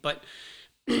lesson tonight. But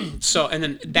and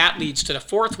then that leads to the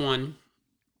fourth one.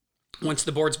 Once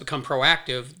the boards become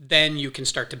proactive, then you can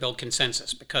start to build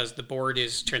consensus because the board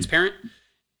is transparent.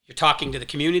 You're talking to the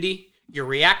community. You're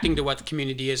reacting to what the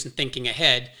community is and thinking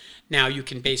ahead. Now you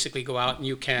can basically go out and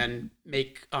you can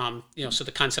make, so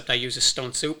the concept I use is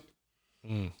stone soup.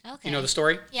 Okay. You know the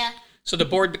story? Yeah. So the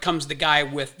board becomes the guy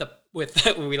with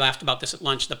when we laughed about this at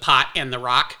lunch, the pot and the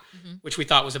rock, which we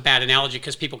thought was a bad analogy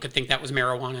because people could think that was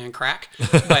marijuana and crack.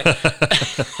 But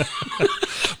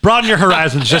Broaden your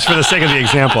horizons just for the sake of the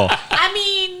example.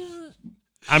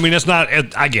 I mean, it's not.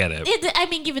 I get it.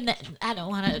 Given that I don't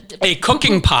want to. a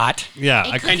cooking pot Yeah.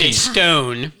 A I and a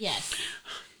stone. Yes.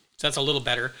 So that's a little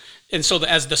better. And so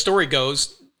as the story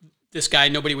goes, this guy,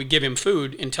 nobody would give him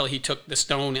food until he took the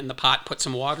stone and the pot, put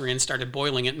some water in, started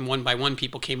boiling it, and one by one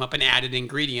people came up and added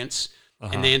ingredients,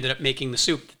 and they ended up making the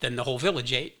soup that then the whole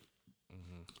village ate.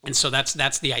 And so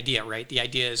that's the idea, right? The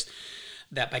idea is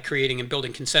that by creating and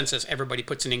building consensus, everybody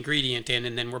puts an ingredient in,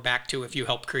 and then we're back to if you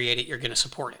help create it, you're going to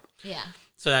support it. Yeah.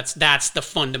 So that's the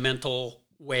fundamental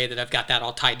way that I've got that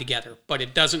all tied together. But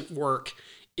it doesn't work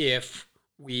if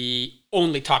we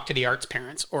only talk to the arts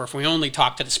parents or if we only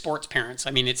talk to the sports parents.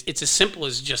 I mean, it's as simple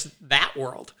as just that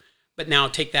world. But now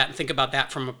take that and think about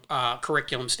that from a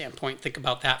curriculum standpoint. Think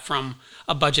about that from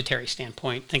a budgetary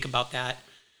standpoint. Think about that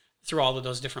through all of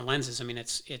those different lenses. I mean,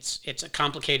 it's a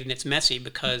complicated and it's messy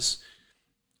because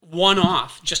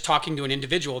one-off, just talking to an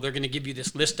individual, they're going to give you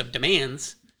this list of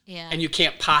demands. Yeah. And you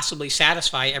can't possibly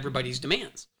satisfy everybody's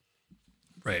demands.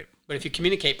 Right. But if you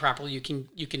communicate properly, you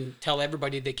can tell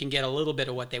everybody they can get a little bit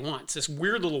of what they want. It's this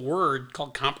weird little word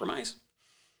called compromise.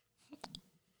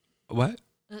 What?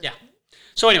 Yeah.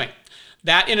 So anyway,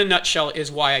 that in a nutshell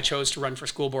is why I chose to run for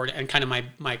school board and kind of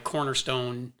my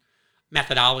cornerstone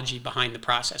methodology behind the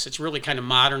process. It's really kind of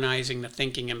modernizing the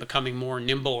thinking and becoming more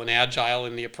nimble and agile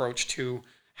in the approach to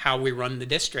how we run the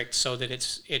district so that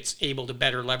it's able to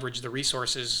better leverage the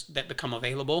resources that become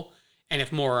available. And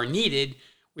if more are needed,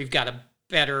 we've got a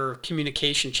better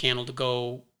communication channel to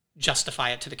go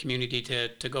justify it to the community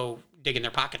to go dig in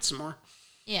their pockets some more.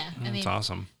 Yeah. That's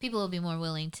awesome. People will be more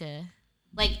willing to,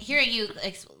 hearing you,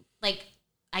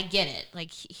 I get it.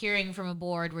 Like, hearing from a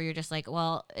board where you're just like,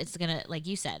 well, it's going to, like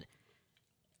you said,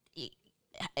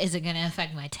 is it going to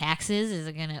affect my taxes? Is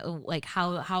it going to,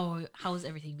 how is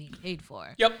everything being paid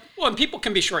for? Yep. Well, and people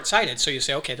can be short-sighted. So you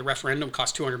say, okay, the referendum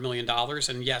cost $200 million.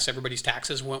 And yes, everybody's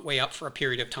taxes went way up for a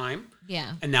period of time.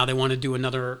 Yeah. And now they want to do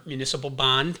another municipal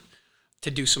bond to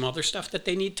do some other stuff that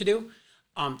they need to do.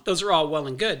 Those are all well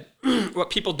and good. What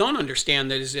people don't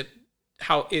understand is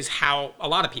how a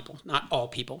lot of people, not all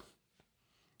people,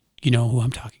 you know who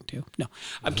I'm talking to. No,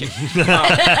 I'm kidding.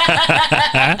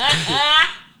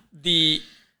 The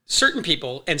certain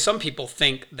people and some people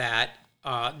think that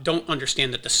don't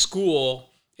understand that the school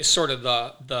is sort of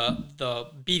the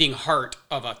beating heart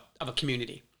of a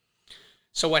community.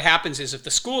 So what happens is if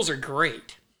the schools are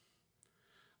great,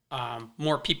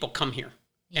 more people come here.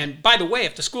 And by the way,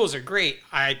 if the schools are great,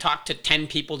 I talked to 10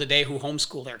 people today who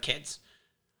homeschool their kids.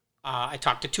 I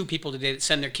talked to 2 people today that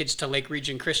send their kids to Lake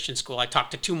Region Christian School. I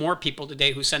talked to 2 more people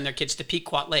today who send their kids to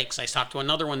Pequot Lakes. I talked to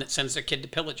another one that sends their kid to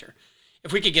Pillager.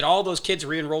 If we could get all those kids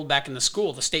re-enrolled back in the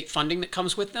school, the state funding that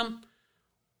comes with them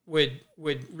would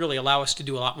really allow us to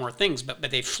do a lot more things. But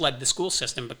they've fled the school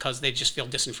system because they just feel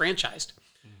disenfranchised.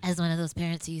 As one of those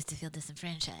parents who used to feel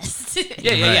disenfranchised.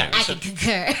 Yeah. I can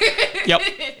concur. Yep.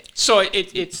 So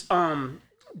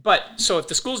so if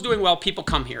the school's doing well, people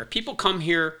come here. People come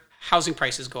here housing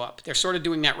prices go up. They're sort of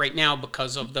doing that right now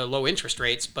because of the low interest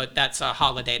rates, but that's a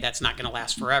holiday that's not going to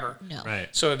last forever. No. Right.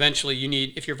 So eventually you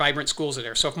need, if your vibrant schools are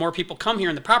there. So if more people come here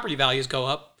and the property values go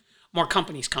up, more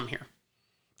companies come here.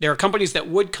 There are companies that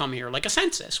would come here, like a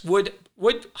Census, would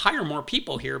hire more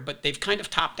people here, but they've kind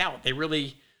of topped out. They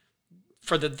really,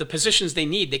 for the positions they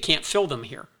need, they can't fill them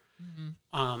here.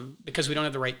 Because we don't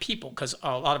have the right people, because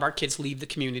a lot of our kids leave the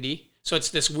community. So it's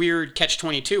this weird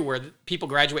catch-22 where people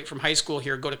graduate from high school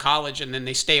here, go to college, and then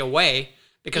they stay away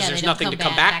because there's they don't nothing to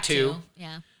come back to.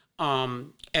 Yeah.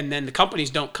 And then the companies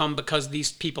don't come because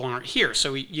these people aren't here.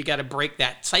 So you got to break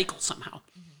that cycle somehow.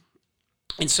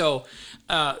 And so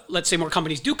let's say more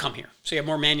companies do come here. So you have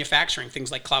more manufacturing,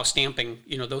 things like Klaus Stamping,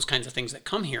 those kinds of things that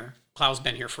come here. Klaus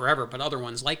been here forever, but other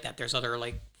ones like that. There's other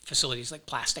like facilities like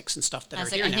plastics and stuff that are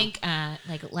here now. I think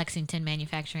like Lexington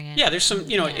Manufacturing. Yeah, there's some,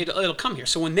 it'll come here.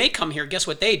 So when they come here, guess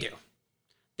what they do?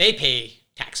 They pay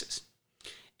taxes.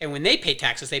 And when they pay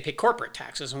taxes, they pay corporate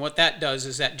taxes. And what that does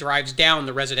is that drives down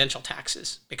the residential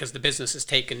taxes because the businesses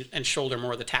take and shoulder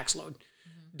more of the tax load.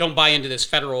 Don't buy into this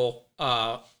federal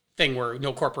thing where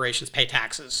no corporations pay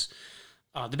taxes.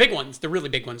 The big ones, the really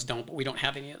big ones don't, but we don't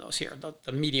have any of those here.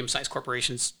 The medium-sized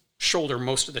corporations shoulder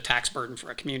most of the tax burden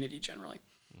for a community generally.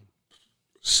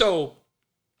 So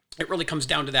it really comes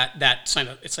down to that sign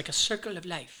of, it's like a circle of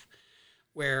life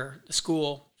where the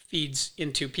school feeds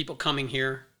into people coming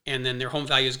here, and then their home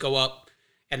values go up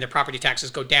and their property taxes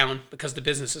go down because the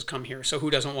businesses come here. So who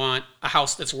doesn't want a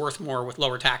house that's worth more with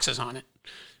lower taxes on it?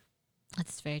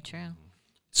 That's very true.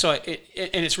 So and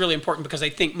it's really important because I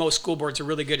think most school boards are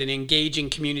really good at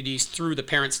engaging communities through the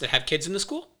parents that have kids in the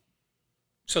school.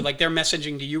 So like their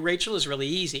messaging to you, Rachel, is really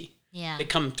easy. Yeah. They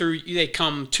come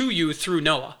to you through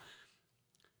Noah.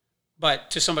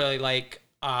 But to somebody like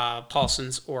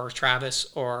Paulson's or Travis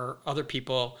or other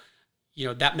people,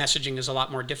 that messaging is a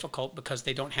lot more difficult because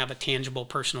they don't have a tangible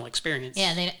personal experience.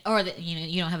 Yeah,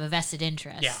 you don't have a vested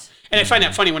interest. Yeah. And I find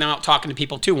that funny when I'm out talking to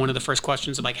people too. One of the first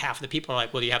questions of like half of the people are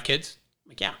like, well, do you have kids? I'm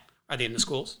like, yeah. Are they in the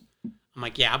schools? I'm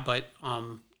like, yeah, but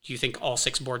do you think all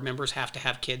 6 board members have to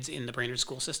have kids in the Brainerd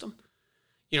school system?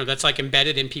 That's like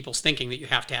embedded in people's thinking that you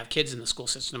have to have kids in the school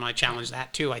system. I challenge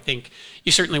that too. I think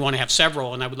you certainly want to have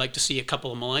several, and I would like to see a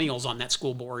couple of millennials on that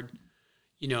school board.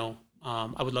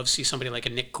 I would love to see somebody like a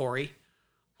Nick Corey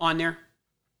on there.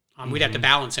 We'd have to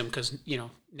balance him because,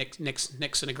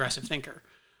 Nick's an aggressive thinker.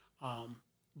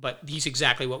 But he's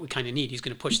exactly what we kind of need. He's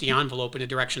going to push the envelope in a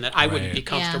direction that I wouldn't be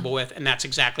comfortable with, and that's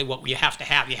exactly what we have to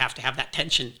have. You have to have that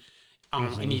tension.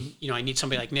 I need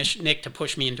somebody like Nick to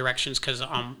push me in directions because,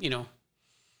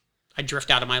 I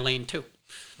drift out of my lane too.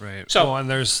 Right. So, and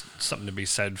there's something to be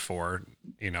said for,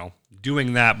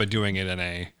 doing that, but doing it in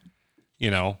a,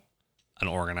 an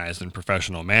organized and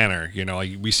professional manner.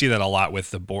 Like we see that a lot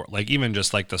with the board, like even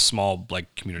just like the small,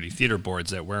 like community theater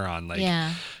boards that we're on, like,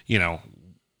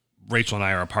 Rachel and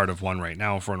I are a part of one right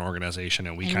now for an organization,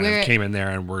 and we kind of came in there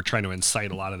and we're trying to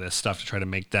incite a lot of this stuff to try to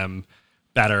make them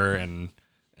better and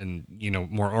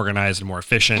more organized and more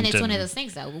efficient. And it's one of those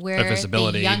things though, we're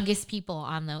the youngest people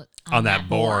on that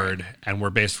board, and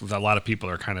we're based with a lot of people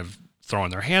are kind of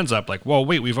throwing their hands up like, well,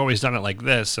 wait, we've always done it like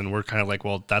this, and we're kind of like,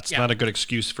 well, that's not a good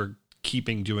excuse for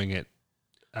keeping doing it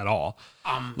at all.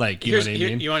 Like, you know what I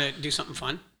mean? You want to do something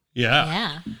fun?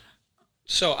 Yeah.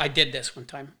 So I did this one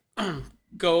time.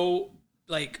 Go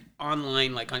like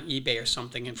online, like on eBay or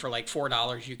something, and for like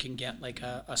 $4 you can get like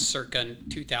a circa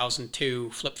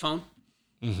 2002 flip phone.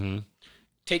 Mm-hmm.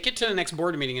 Take it to the next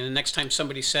board meeting, and the next time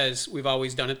somebody says we've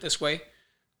always done it this way,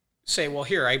 say, well,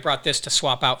 here, I brought this to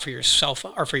swap out for your cell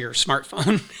phone or for your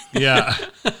smartphone. Yeah.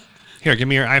 Here, give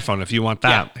me your iPhone if you want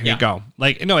that. Here you go.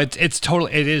 Like, no, it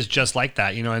is just like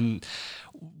that, and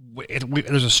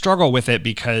there's a struggle with it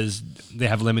because they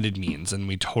have limited means, and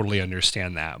we totally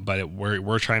understand that. But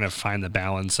we're trying to find the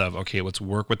balance of, okay, let's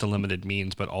work with the limited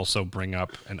means, but also bring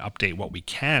up and update what we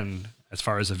can as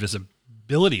far as a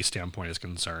visibility standpoint is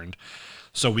concerned,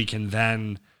 so we can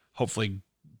then hopefully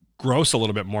gross a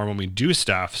little bit more when we do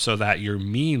stuff, so that your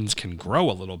means can grow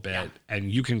a little bit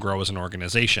and you can grow as an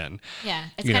organization. Yeah,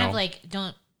 it's kind of like,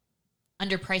 don't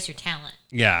underprice your talent.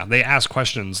 Yeah, they ask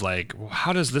questions like, well,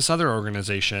 how does this other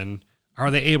organization,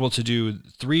 are they able to do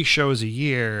 3 shows a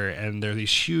year, and they're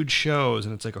these huge shows?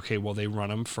 And it's like, okay, well, they run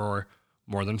them for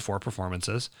more than 4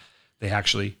 performances. They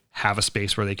actually have a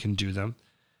space where they can do them.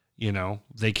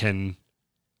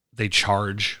 They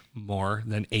charge more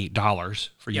than $8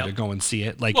 for you to go and see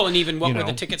it. Like, well, and even what were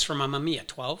the tickets for Mamma Mia?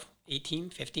 12, 18,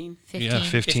 15? 15. Yeah,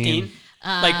 15.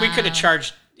 Like we could have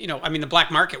charged, the black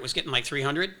market was getting like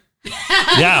 300.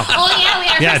 Yeah. Oh yeah, we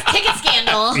had our Yeah. first ticket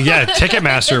scandal. Yeah,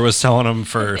 Ticketmaster was selling them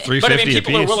for $3.50 But I mean, a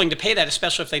people are piece. willing to pay that,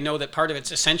 especially if they know that part of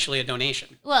it's essentially a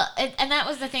donation. Well, and that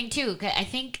was the thing too. 'Cause I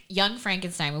think Young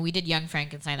Frankenstein, when we did Young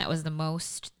Frankenstein, that was the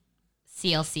most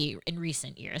CLC in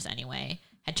recent years anyway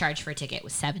had charged for a ticket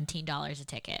was $17 a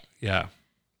ticket, Yeah.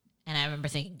 and I remember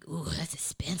thinking, "Ooh, that's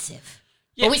expensive."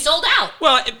 Yeah. But we sold out.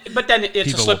 Well, but then it's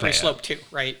People a will slippery pay it. slope too,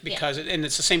 right? Because and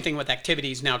it's the same thing with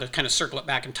activities now to kind of circle it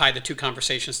back and tie the two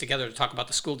conversations together to talk about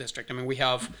the school district. I mean,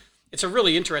 it's a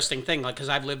really interesting thing, like because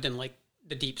I've lived in like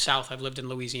the deep South. I've lived in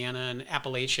Louisiana and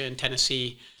Appalachia and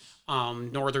Tennessee,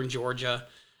 northern Georgia,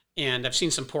 and I've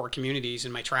seen some poor communities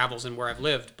in my travels and where I've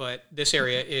lived. But this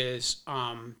area is,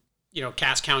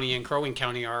 Cass County and Crow Wing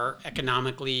County are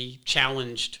economically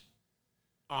challenged,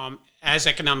 as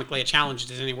economically challenged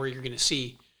as anywhere you're going to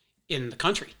see in the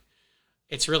country.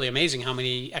 It's really amazing how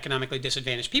many economically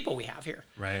disadvantaged people we have here.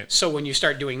 Right. So when you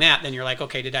start doing that, then you're like,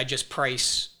 okay, did I just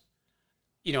price,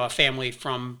 a family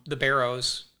from the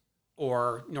Barrows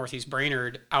or Northeast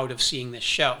Brainerd out of seeing this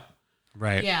show?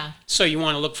 Right. Yeah. So you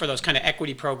want to look for those kind of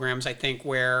equity programs, I think,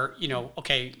 where,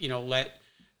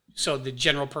 so the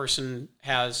general person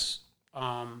has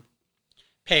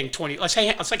paying 20, let's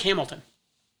like Hamilton.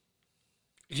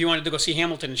 If you wanted to go see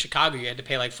Hamilton in Chicago, you had to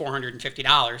pay like $450, and they Like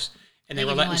were if you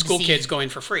letting wanted to school see- kids go in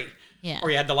for free. Yeah. Or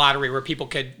you had the lottery where people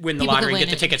could win the People could lottery and win get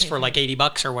the it tickets and for pay like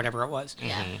 $80 or whatever it was.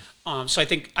 Yeah. So I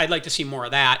think I'd like to see more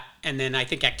of that. And then I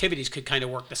think activities could kind of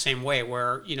work the same way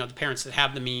where, the parents that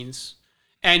have the means,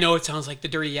 and I know it sounds like the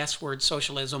dirty S word,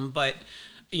 socialism, but,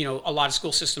 a lot of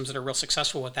school systems that are real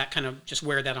successful with that kind of just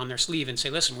wear that on their sleeve and say,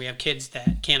 listen, we have kids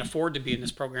that can't afford to be in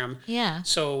this program. Yeah.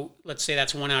 So let's say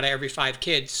that's 1 out of every 5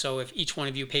 kids. So if each one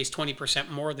of you pays 20%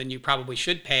 more than you probably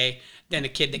should pay, then a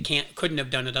kid that couldn't have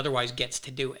done it otherwise gets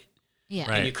to do it. Yeah.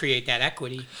 Right. And you create that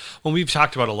equity. Well, we've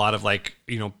talked about a lot of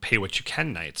pay what you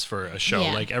can nights for a show.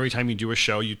 Yeah. Like every time you do a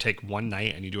show, you take one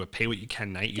night and you do a pay what you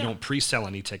can night. You don't pre-sell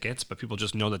any tickets, but people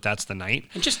just know that that's the night.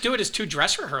 And just do it as 2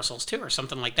 dress rehearsals too, or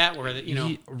something like that, where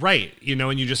Right.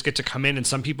 And you just get to come in and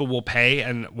some people will pay.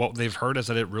 And what they've heard is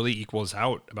that it really equals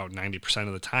out about 90%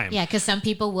 of the time. Yeah, because some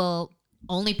people will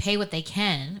only pay what they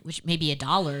can, which may be $1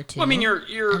 or $2. Well, I mean,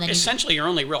 you're And then essentially your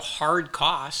only real hard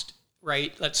cost,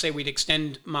 right? Let's say we'd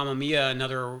extend Mamma Mia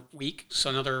another week, so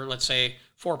another, let's say,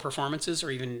 4 performances or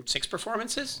even 6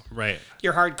 performances. Right.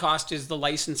 Your hard cost is the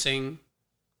licensing,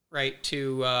 right?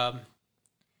 To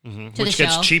Which the gets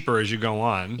show. cheaper as you go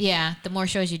on. Yeah, the more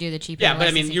shows you do, the cheaper. Yeah, the but I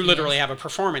mean, licensing you fee literally is. have a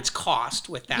performance cost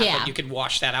with that. Yeah. But you could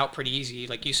wash that out pretty easy.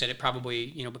 Like you said, it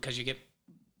probably, because you get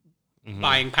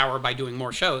buying power by doing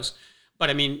more shows.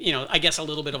 But I mean, I guess a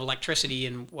little bit of electricity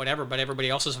and whatever, but everybody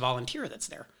else is a volunteer that's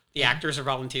there. The actors are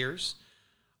volunteers.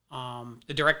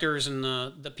 The directors and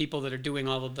the people that are doing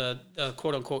all of the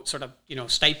quote unquote sort of,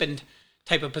 stipend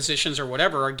type of positions or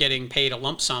whatever are getting paid a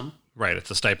lump sum. Right.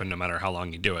 It's a stipend no matter how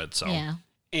long you do it. So Yeah.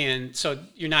 And so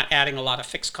you're not adding a lot of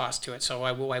fixed cost to it. So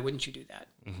why wouldn't you do that?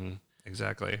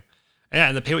 Exactly. Yeah,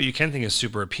 and the pay what you can thing is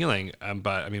super appealing.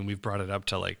 But I mean, we've brought it up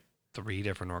to like 3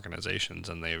 different organizations,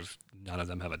 and none of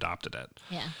them have adopted it.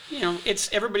 Yeah.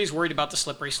 It's everybody's worried about the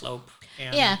slippery slope.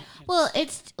 And Yeah. Well,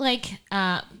 it's like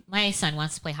my son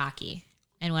wants to play hockey.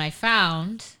 And when I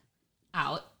found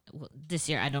out this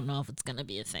year, I don't know if it's going to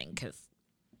be a thing because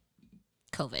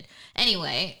COVID.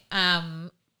 Anyway,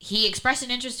 he expressed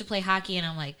an interest to play hockey, and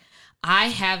I'm like, I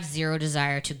have zero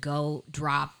desire to go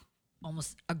drop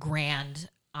almost $1,000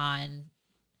 on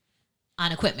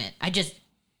equipment. I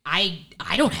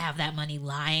don't have that money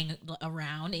lying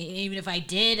around. Even if I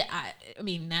did, I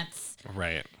mean that's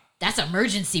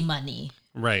emergency money.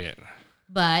 Right.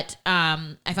 But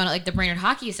I found out like the Brainerd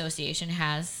Hockey Association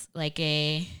has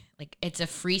it's a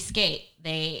free skate.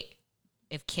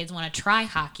 If kids want to try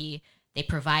hockey, they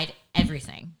provide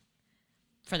everything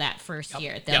for that first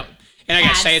year. Yep. And I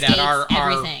gotta say that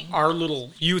everything. our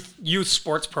little youth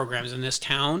sports programs in this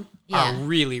town are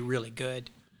really, really good.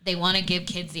 They want to give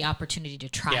kids the opportunity to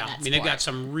try that. I mean, they've got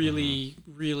some really,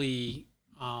 really,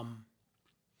 some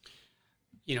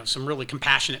really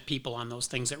compassionate people on those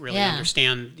things that really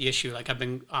understand the issue. Like I've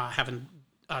been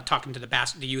talking to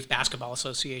the Youth Basketball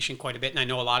Association quite a bit, and I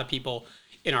know a lot of people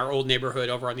in our old neighborhood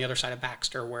over on the other side of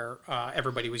Baxter where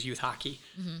everybody was youth hockey,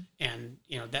 and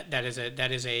that is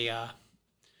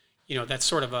that's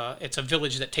sort of it's a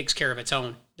village that takes care of its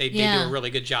own. They do a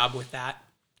really good job with that.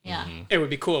 Yeah. It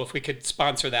would be cool if we could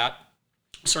sponsor that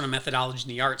sort of methodology in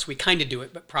the arts. We kind of do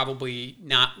it, but probably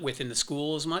not within the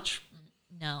school as much.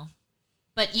 No.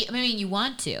 But I mean, you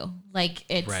want to. Like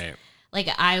it's Right. like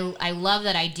I love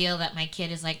that idea that my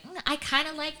kid is like, I kind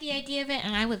of like the idea of it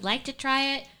and I would like to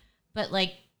try it, but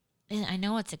like I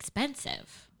know it's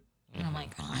expensive. And I'm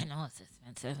like, oh, I know it's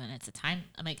expensive and it's a time.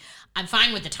 I'm like, I'm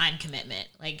fine with the time commitment.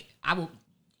 Like,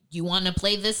 you want to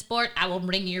play this sport? I will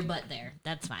bring your butt there.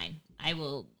 That's fine. I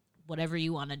will, whatever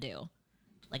you want to do.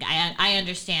 Like, I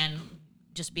understand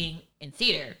just being in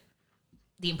theater,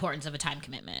 the importance of a time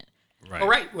commitment. Right. Well,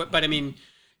 right. But I mean,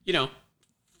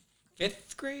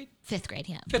 fifth grade? Fifth grade,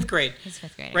 yeah. Fifth grade. He's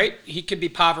fifth grade. Right? He could be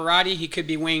Pavarotti. He could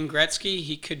be Wayne Gretzky.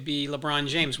 He could be LeBron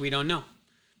James. We don't know.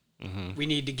 We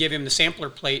need to give him the sampler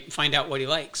plate and find out what he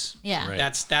likes. Yeah. Right.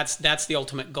 That's the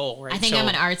ultimate goal, right? I think I'm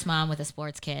an arts mom with a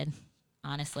sports kid,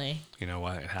 honestly. You know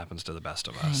what? It happens to the best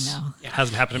of us. I know. It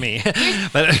hasn't happened to me.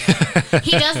 But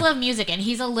He does love music, and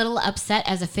he's a little upset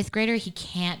as a fifth grader. He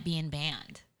can't be in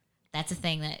band. That's a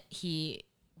thing that he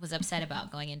was upset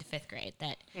about going into fifth grade.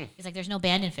 That he's like, there's no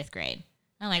band in fifth grade.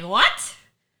 I'm like, what?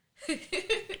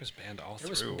 it was banned all There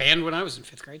was through. band when I was in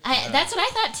fifth grade. That's what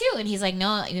I thought too. And he's like,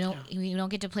 no, you don't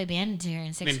get to play band until you're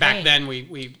in sixth grade. I mean, back then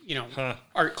we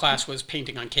art class was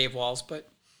painting on cave walls, but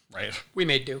Right. we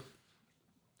made do.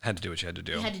 Had to do what you had to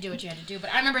do. You had to do what you had to do.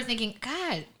 But I remember thinking,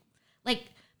 God, like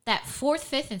that fourth,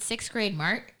 fifth, and sixth grade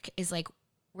mark is like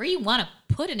where you want to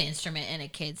put an instrument in a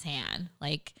kid's hand.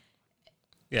 Like,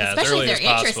 Yeah, as especially early if as they're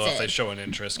possible if interested. they show an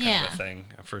interest kind of Yeah. a thing,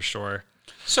 for sure.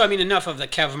 So I mean, enough of the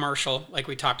Kev Marshall, like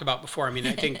we talked about before. I mean,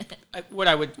 I think what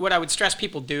I would stress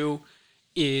people do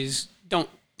is don't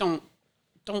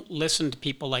listen to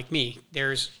people like me.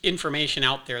 There's information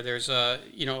out there. There's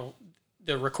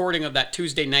the recording of that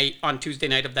Tuesday night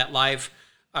of that live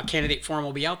candidate forum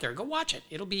will be out there. Go watch it.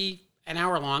 It'll be an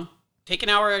hour long. Take an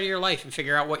hour out of your life and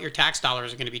figure out what your tax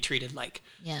dollars are going to be treated like.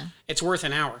 yeah. It's worth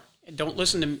an hour. Don't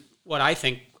listen to what I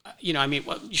think. You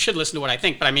should listen to what I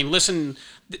think, but I mean, listen.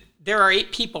 There are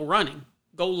 8 people running.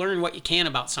 Go learn what you can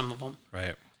about some of them.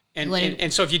 Right.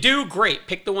 And so if you do, great.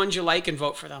 Pick the ones you like and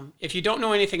vote for them. If you don't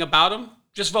know anything about them,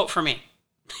 just vote for me.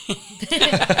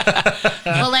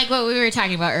 Well, like what we were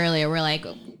talking about earlier, we're like,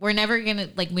 we're never going to,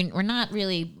 like, we're not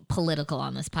really political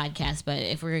on this podcast, but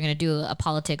if we're going to do a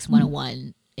politics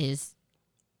 101 is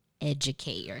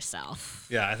educate yourself.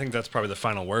 Yeah, I think that's probably the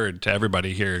final word to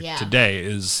everybody here Yeah. today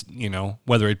is,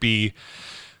 whether it be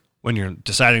when you're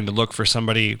deciding to look for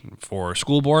somebody for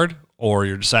school board or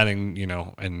you're deciding,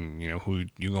 who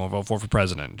you going to vote for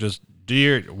president. Just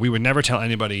we would never tell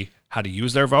anybody how to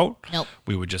use their vote. Nope.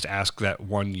 We would just ask that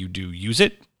one, you do use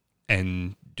it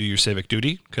and do your civic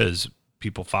duty because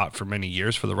people fought for many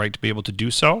years for the right to be able to do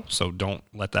so. So don't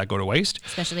let that go to waste.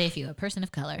 Especially if you're a person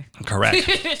of color.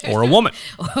 Correct. Or a woman.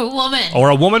 Or a woman. Or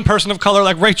a woman person of color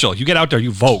like Rachel. You get out there,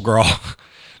 you vote, girl.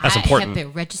 That's important. I have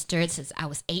been registered since I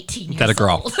was 18 years That a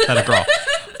girl. old. That a girl.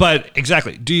 But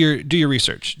exactly. Do your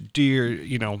research. Do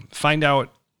your find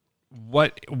out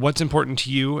what's important to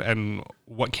you and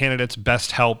what candidates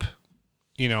best help,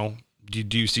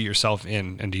 do you see yourself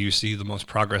in, and do you see the most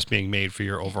progress being made for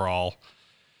your overall.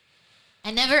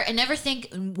 I never think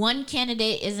one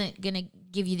candidate isn't going to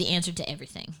give you the answer to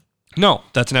everything. No,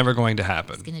 that's never going to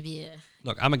happen. It's going to be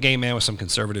Look, I'm a gay man with some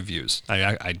conservative views.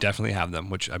 I definitely have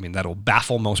them, which, that'll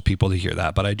baffle most people to hear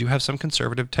that, but I do have some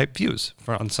conservative type views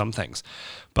on some things.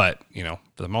 But, for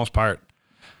the most part,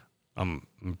 I'm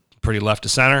pretty left to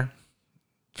center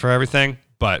for everything,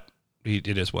 but it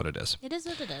is what it is. It is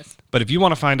what it is. But if you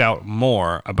want to find out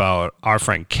more about our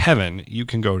friend Kevin, you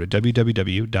can go to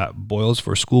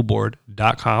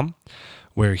www.boylesforschoolboard.com,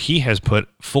 where he has put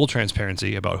full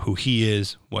transparency about who he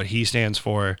is, what he stands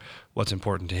for, what's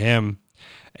important to him,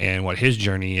 and what his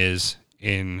journey is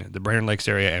in the Brainerd Lakes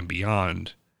area and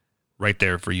beyond, right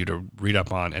there for you to read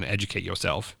up on and educate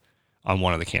yourself on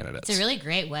one of the candidates. It's a really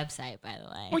great website, by the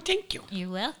way. Oh, thank you. You're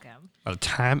welcome. A lot of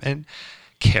time and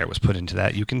care was put into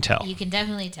that. You can tell. You can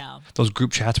definitely tell. Those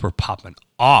group chats were popping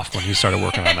off when he started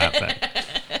working on that thing.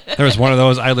 There was one of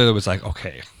those, I literally was like,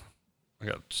 okay, I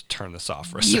got to just turn this off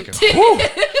for a second. Whew.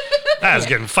 That was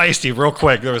getting feisty real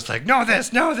quick. There was like, no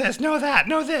this, no this, no that,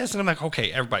 no this. And I'm like,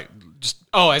 okay, everybody just.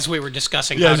 Oh, as we were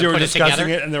discussing Yeah, how as to you were put it discussing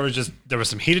together. it, and there was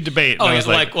some heated debate. And Oh, I yeah, was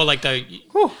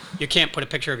you can't put a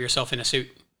picture of yourself in a suit.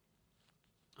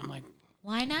 I'm like,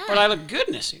 Why not? but I look good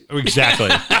in a suit. exactly.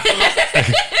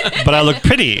 But I look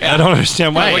pretty. I don't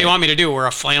understand why. What do you want me to do? Wear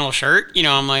a flannel shirt?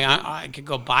 I'm like, I could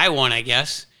go buy one, I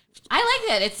guess. I like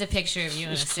that it's a picture of you in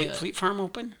a Is suit. Fleet Farm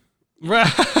open?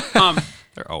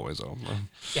 They're always open.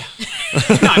 Yeah.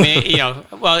 No, I mean,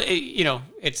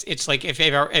 it's like if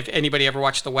anybody ever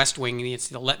watched The West Wing, it's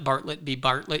the let Bartlett be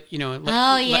Bartlett.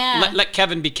 Let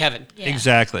Kevin be Kevin. Yeah.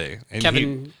 Exactly. And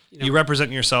Kevin, you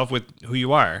represent yourself with who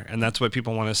you are, and that's what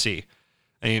people want to see.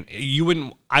 I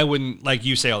mean, I wouldn't, like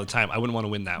you say all the time, I wouldn't want to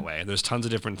win that way. There's tons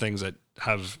of different things that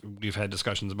we've had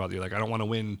discussions about. You're like, I don't want to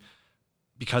win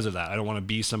because of that. I don't want to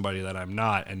be somebody that I'm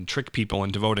not and trick people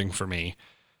into voting for me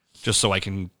just so I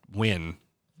can win.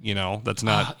 You know, that's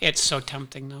not. It's so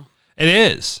tempting, though. It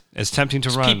is. It's tempting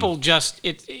to run. People just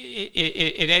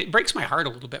it breaks my heart a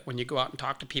little bit when you go out and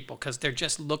talk to people because they're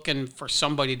just looking for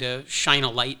somebody to shine a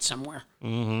light somewhere.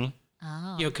 Mm-hmm.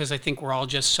 Oh. You know, because I think we're all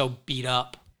just so beat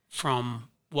up from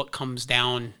what comes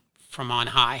down from on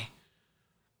high.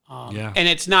 Yeah. And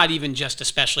it's not even just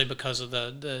especially because of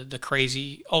the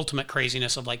crazy ultimate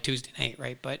craziness of like Tuesday night,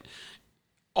 right? But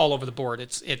all over the board,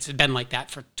 it's been like that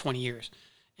for 20 years,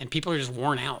 and people are just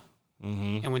worn out.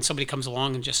 Mm-hmm. And when somebody comes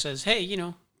along and just says, hey, you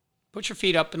know, put your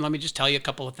feet up and let me just tell you a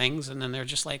couple of things. And then they're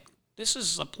just like, this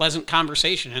is a pleasant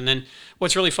conversation. And then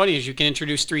what's really funny is you can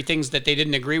introduce 3 things that they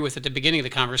didn't agree with at the beginning of the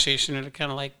conversation. And they're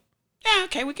kind of like, yeah,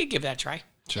 okay, we could give that a try.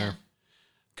 Sure.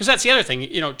 Because that's the other thing,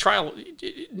 you know,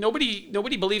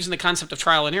 nobody believes in the concept of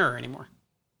trial and error anymore.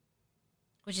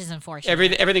 Which is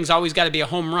unfortunate. Everything's always got to be a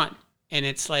home run. And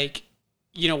it's like,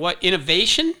 you know what,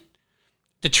 innovation,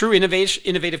 the true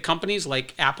innovative companies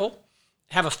like Apple,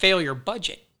 have a failure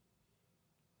budget.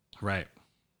 Right.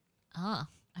 Oh,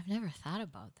 I've never thought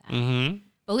about that. Mm-hmm.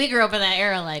 But we grew up in that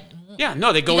era, like, Yeah,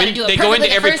 no, they go gotta in. do it They go perfectly into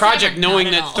the every first time project or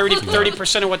knowing not that at all?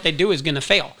 30% of what they do is going to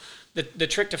fail. The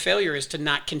trick to failure is to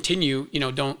not continue. You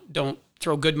know, don't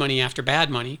throw good money after bad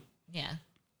money. yeah.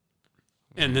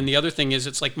 And then the other thing is,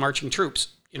 it's like marching troops.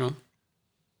 You know,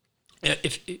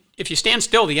 if you stand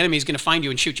still, the enemy is going to find you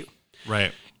and shoot you.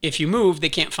 Right. If you move, they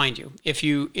can't find you. If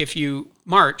you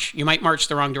march, you might march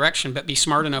the wrong direction, but be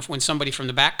smart enough when somebody from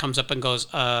the back comes up and goes,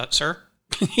 sir.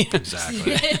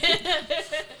 Exactly.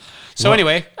 So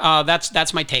anyway,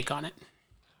 that's my take on it.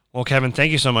 Well, Kevin,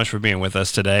 thank you so much for being with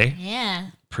us today.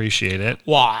 Yeah. Appreciate it.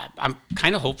 Well, I'm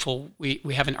kind of hopeful we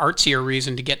have an artsier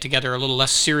reason to get together, a little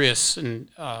less serious and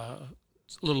a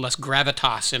little less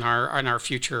gravitas in our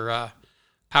future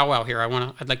powwow here.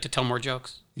 I'd like to tell more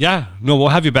jokes. Yeah. No, we'll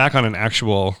have you back on an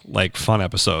actual like fun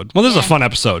episode. Well, this is a fun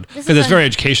episode This is because it's fun. very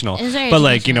educational. It's very but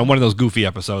like, you educational. know, one of those goofy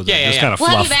episodes. Yeah, that yeah, just yeah. kind of We'll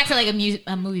have fluff. you back for like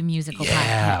a movie musical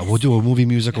Yeah, podcast. we'll do a movie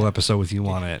musical episode with you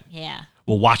on it. Yeah.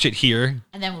 We'll watch it here.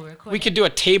 And then we'll record We it. could do a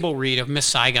table read of Miss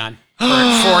Saigon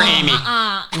for Amy.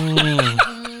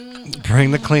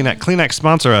 Bring the Kleenex. Kleenex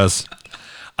sponsor us.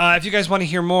 If you guys want to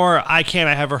hear more I Can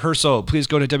I Have Rehearsal, please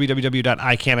go to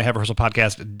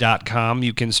www.ICanIHaveRehearsalPodcast.com.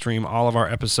 You can stream all of our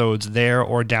episodes there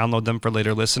or download them for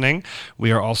later listening.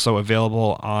 We are also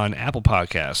available on Apple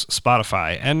Podcasts,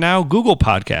 Spotify, and now Google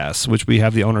Podcasts, which we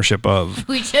have the ownership of.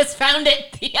 We just found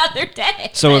it the other day.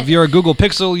 So if you're a Google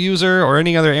Pixel user or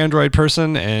any other Android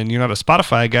person and you're not a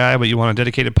Spotify guy, but you want a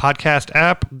dedicated podcast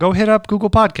app, go hit up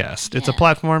Google Podcast. It's a Yeah.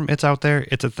 platform. It's out there.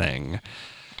 It's a thing.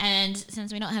 And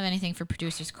since we don't have anything for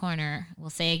Producer's Corner,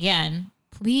 we'll say again,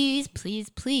 please, please,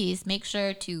 please make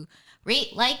sure to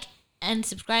rate, like, and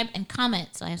subscribe and comment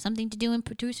so I have something to do in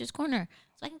Producer's Corner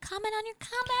so I can comment on your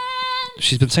comments.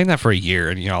 She's been saying that for a year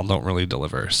and y'all don't really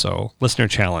deliver. So listener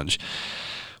challenge.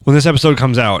 When this episode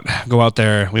comes out, go out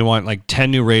there. We want like 10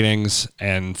 new ratings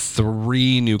and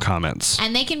 3 new comments.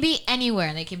 And they can be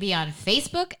anywhere. They can be on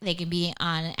Facebook. They can be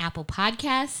on Apple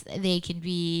Podcasts. They can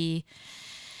be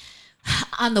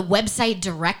on the website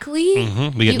directly.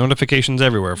 We get notifications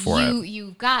everywhere for it.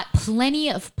 You've got plenty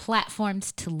of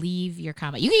platforms to leave your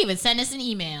comment. You can even send us an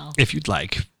email. If you'd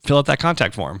like, fill out that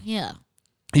contact form. Yeah.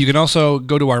 You can also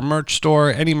go to our merch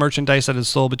store. Any merchandise that is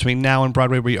sold between now and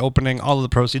Broadway reopening, all of the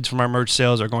proceeds from our merch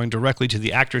sales are going directly to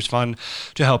the Actors Fund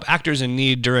to help actors in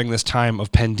need during this time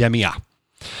of pandemia.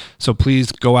 So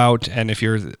please go out, and if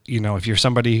you're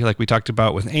somebody like we talked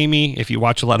about with Amy, if you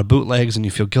watch a lot of bootlegs and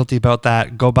you feel guilty about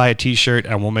that, go buy a t-shirt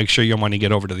and we'll make sure your money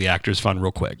get over to the Actors Fund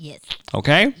real quick. Yes.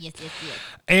 Okay? Yes.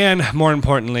 And more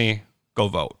importantly, go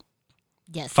vote.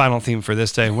 Yes. Final theme for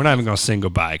this day. We're not even going to sing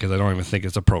goodbye because I don't even think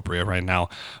it's appropriate right now.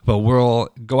 But we'll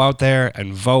go out there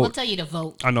and vote We'll tell you to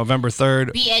vote. on November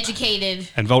 3rd Be educated.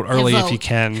 and vote early if vote. you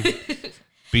can.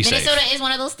 Be safe. Minnesota is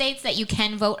one of those states that you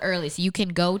can vote early. So you can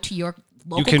go to your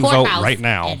local can vote courthouse right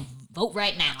now. and vote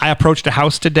right now. I approached a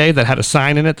house today that had a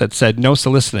sign in it that said, "No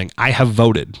soliciting. I have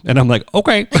voted." And I'm like,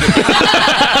 okay.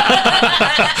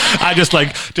 I just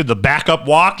like did the backup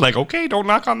walk, like, okay, don't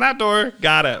knock on that door.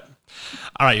 Got it.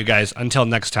 All right, you guys, until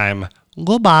next time,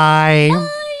 goodbye.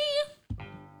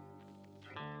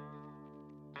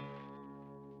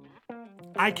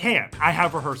 I Can't. I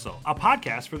Have Rehearsal, a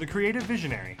podcast for the creative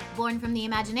visionary. Born from the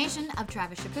imagination of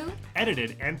Travis Chaput,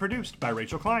 Edited and produced by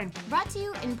Rachel Klein. brought to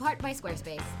you in part by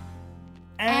Squarespace.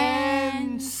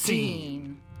 And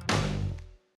scene.